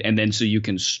 And then so you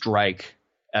can strike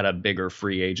at a bigger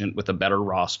free agent with a better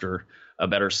roster, a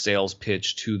better sales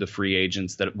pitch to the free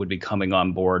agents that would be coming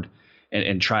on board,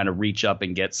 and trying to reach up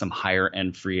and get some higher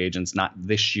end free agents, not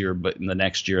this year, but in the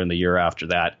next year and the year after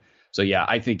that. So, yeah,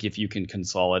 I think if you can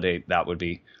consolidate, that would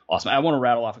be awesome. I want to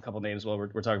rattle off a couple names while we're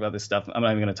talking about this stuff. I'm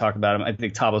not even going to talk about them. I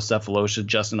think Thabo Sefolosha,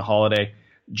 Justin Holiday,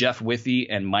 Jeff Withey,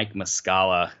 and Mike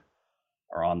Muscala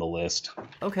are on the list.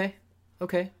 Okay.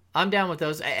 I'm down with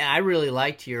those. I really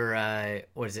liked your,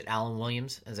 Alan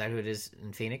Williams? Is that who it is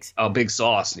in Phoenix? Oh, Big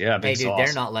Sauce. Yeah, Big Sauce.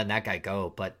 They're not letting that guy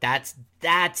go. But that's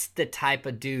the type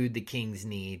of dude the Kings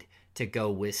need to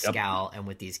go with Scal and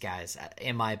with these guys,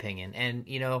 in my opinion. And,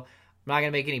 I'm not going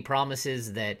to make any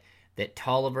promises that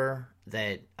Tolliver,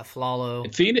 that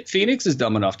Aflalo. Phoenix is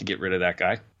dumb enough to get rid of that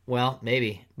guy. Well,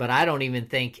 maybe. But I don't even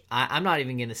think – I'm not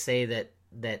even going to say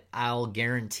that I'll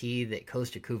guarantee that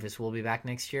Kosta Koufos will be back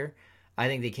next year. I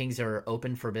think the Kings are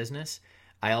open for business.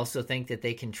 I also think that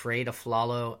they can trade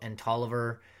Aflalo and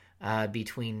Tolliver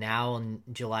between now and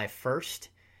July 1st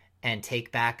and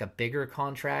take back a bigger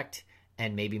contract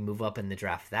and maybe move up in the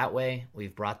draft that way.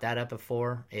 We've brought that up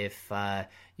before. If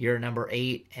you're number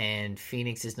 8 and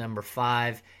Phoenix is number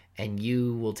 5, and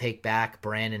you will take back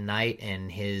Brandon Knight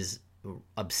and his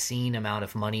obscene amount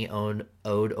of money owed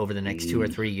over the next 2 or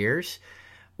 3 years,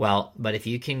 Well, but if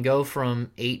you can go from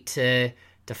 8 to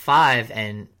 5,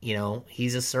 and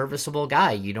he's a serviceable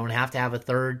guy, you don't have to have a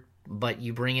third, but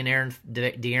you bring in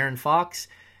De'Aaron Fox,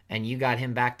 and you got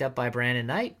him backed up by Brandon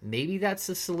Knight. Maybe that's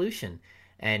the solution.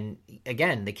 And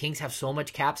again, the Kings have so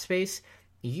much cap space.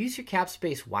 Use your cap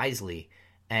space wisely,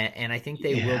 and I think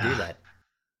they will do that.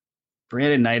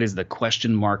 Brandon Knight is the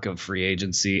question mark of free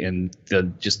agency, and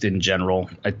just in general,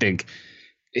 I think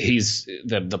he's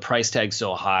the price tag's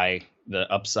so high. The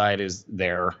upside is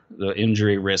there. The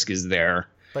injury risk is there.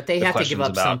 But they have to give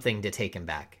up something to take him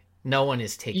back. No one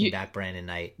is taking back Brandon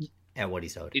Knight at what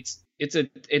he's owed.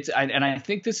 And I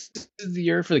think this is the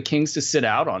year for the Kings to sit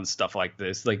out on stuff like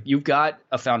this. Like, you've got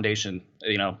a foundation,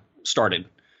 started.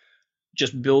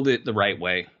 Just build it the right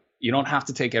way. You don't have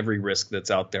to take every risk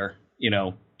that's out there.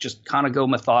 Just kind of go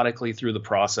methodically through the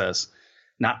process.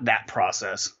 Not that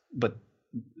process, but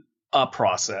a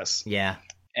process. Yeah.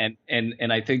 And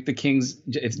I think the Kings,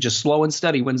 it's just slow and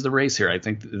steady wins the race here. I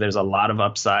think there's a lot of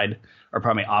upside, or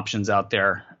probably options out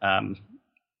there, and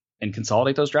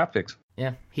consolidate those draft picks.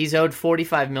 Yeah, he's owed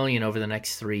 $45 million over the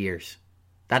next 3 years.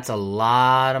 That's a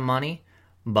lot of money,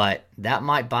 but that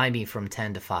might buy me from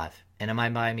 10 to 5, and it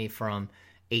might buy me from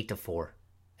 8 to 4.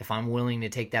 If I'm willing to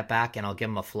take that back, and I'll give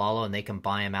him a Flalo, and they can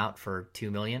buy him out for $2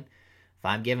 million. If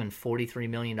I'm given $43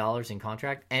 million in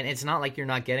contract, and it's not like you're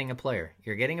not getting a player.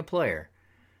 You're getting a player.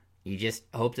 You just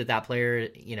hope that player,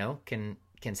 can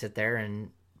sit there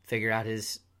and figure out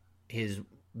his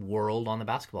world on the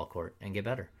basketball court and get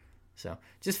better. So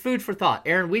just food for thought.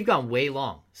 Aaron, we've gone way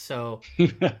long. So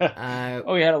we had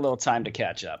a little time to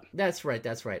catch up. That's right.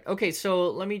 Okay,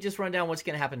 so let me just run down what's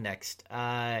going to happen next.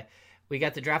 We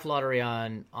got the draft lottery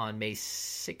on May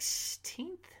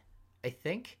 16th, I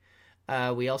think.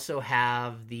 We also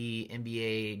have the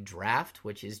NBA draft,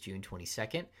 which is June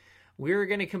 22nd. We're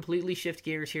going to completely shift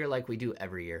gears here like we do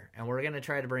every year, and we're going to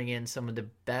try to bring in some of the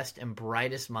best and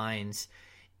brightest minds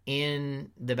in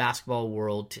the basketball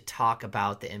world to talk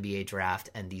about the NBA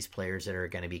draft and these players that are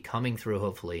going to be coming through,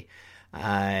 hopefully.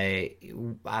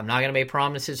 I'm not going to make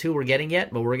promises who we're getting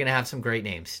yet, but we're going to have some great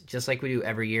names, just like we do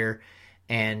every year,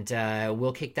 and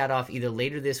we'll kick that off either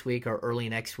later this week or early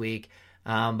next week.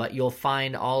 But you'll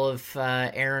find all of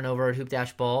Aaron over at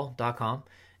hoop-ball.com.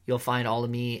 You'll find all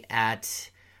of me at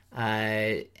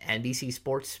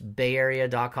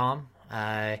NBCSportsBayArea.com,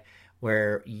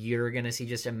 where you're going to see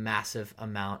just a massive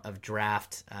amount of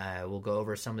draft. We'll go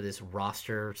over some of this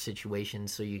roster situation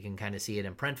so you can kind of see it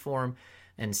in print form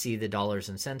and see the dollars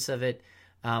and cents of it.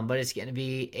 But it's going to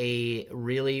be a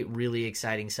really, really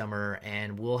exciting summer,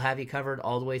 and we'll have you covered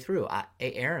all the way through.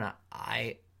 Aaron,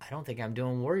 I don't think I'm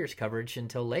doing Warriors coverage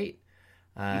until late,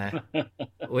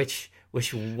 which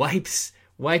wipes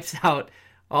out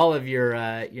all of your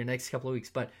next couple of weeks.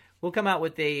 But we'll come out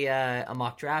with a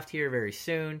mock draft here very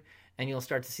soon, and you'll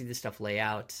start to see this stuff lay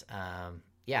out.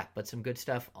 But some good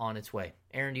stuff on its way.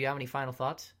 Aaron, do you have any final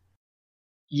thoughts?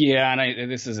 Yeah,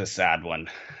 and this is a sad one.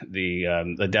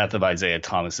 The death of Isaiah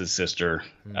Thomas's sister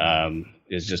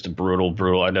is just a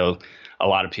brutal. I know a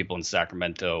lot of people in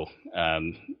Sacramento,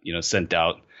 sent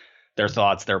out their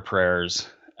thoughts, their prayers,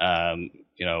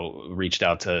 reached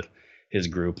out to his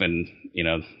group, and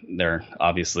they're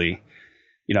obviously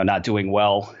not doing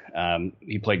well.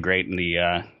 He played great in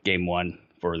the game one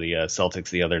for the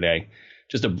Celtics the other day.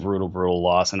 Just a brutal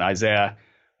loss. And Isaiah,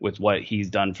 with what he's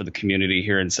done for the community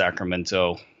here in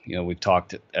Sacramento, we've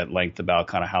talked at length about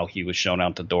kind of how he was shown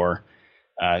out the door.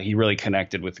 He really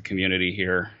connected with the community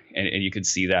here, and you could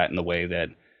see that in the way that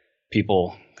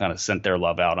people kind of sent their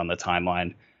love out on the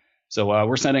timeline. So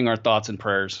we're sending our thoughts and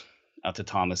prayers out to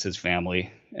Thomas, his family,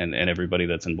 and everybody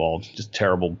that's involved. Just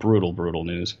terrible, brutal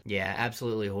news. Yeah,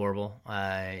 absolutely horrible.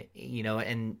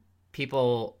 And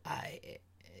people,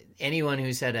 anyone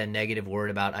who said a negative word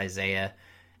about Isaiah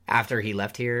after he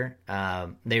left here,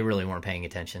 they really weren't paying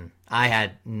attention. I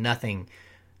had nothing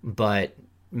but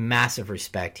massive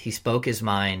respect. He spoke his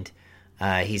mind.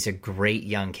 He's a great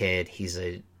young kid. He's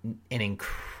an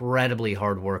incredibly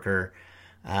hard worker.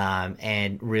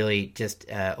 And really just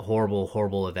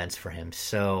horrible events for him.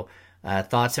 So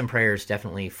thoughts and prayers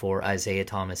definitely for Isaiah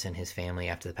Thomas and his family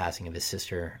after the passing of his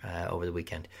sister over the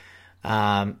weekend.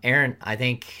 Aaron, I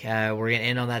think we're going to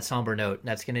end on that somber note.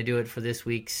 That's going to do it for this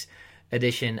week's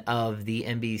edition of the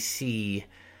NBC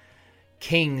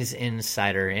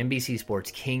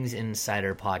Sports Kings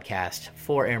Insider podcast.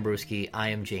 For Aaron Bruski, I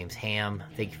am James Ham.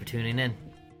 Thank you for tuning in.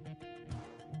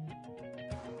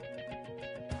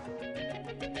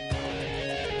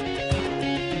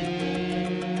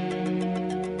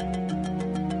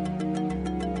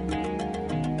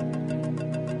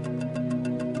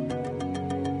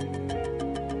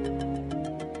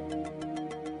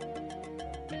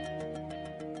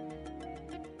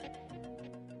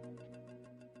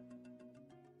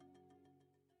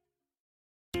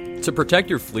 To protect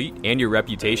your fleet and your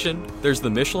reputation, there's the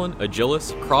Michelin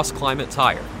Agilis Cross Climate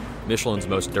Tire, Michelin's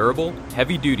most durable,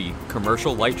 heavy-duty,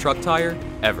 commercial light truck tire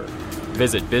ever.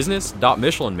 Visit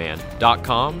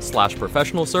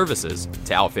business.michelinman.com/professional services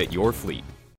to outfit your fleet.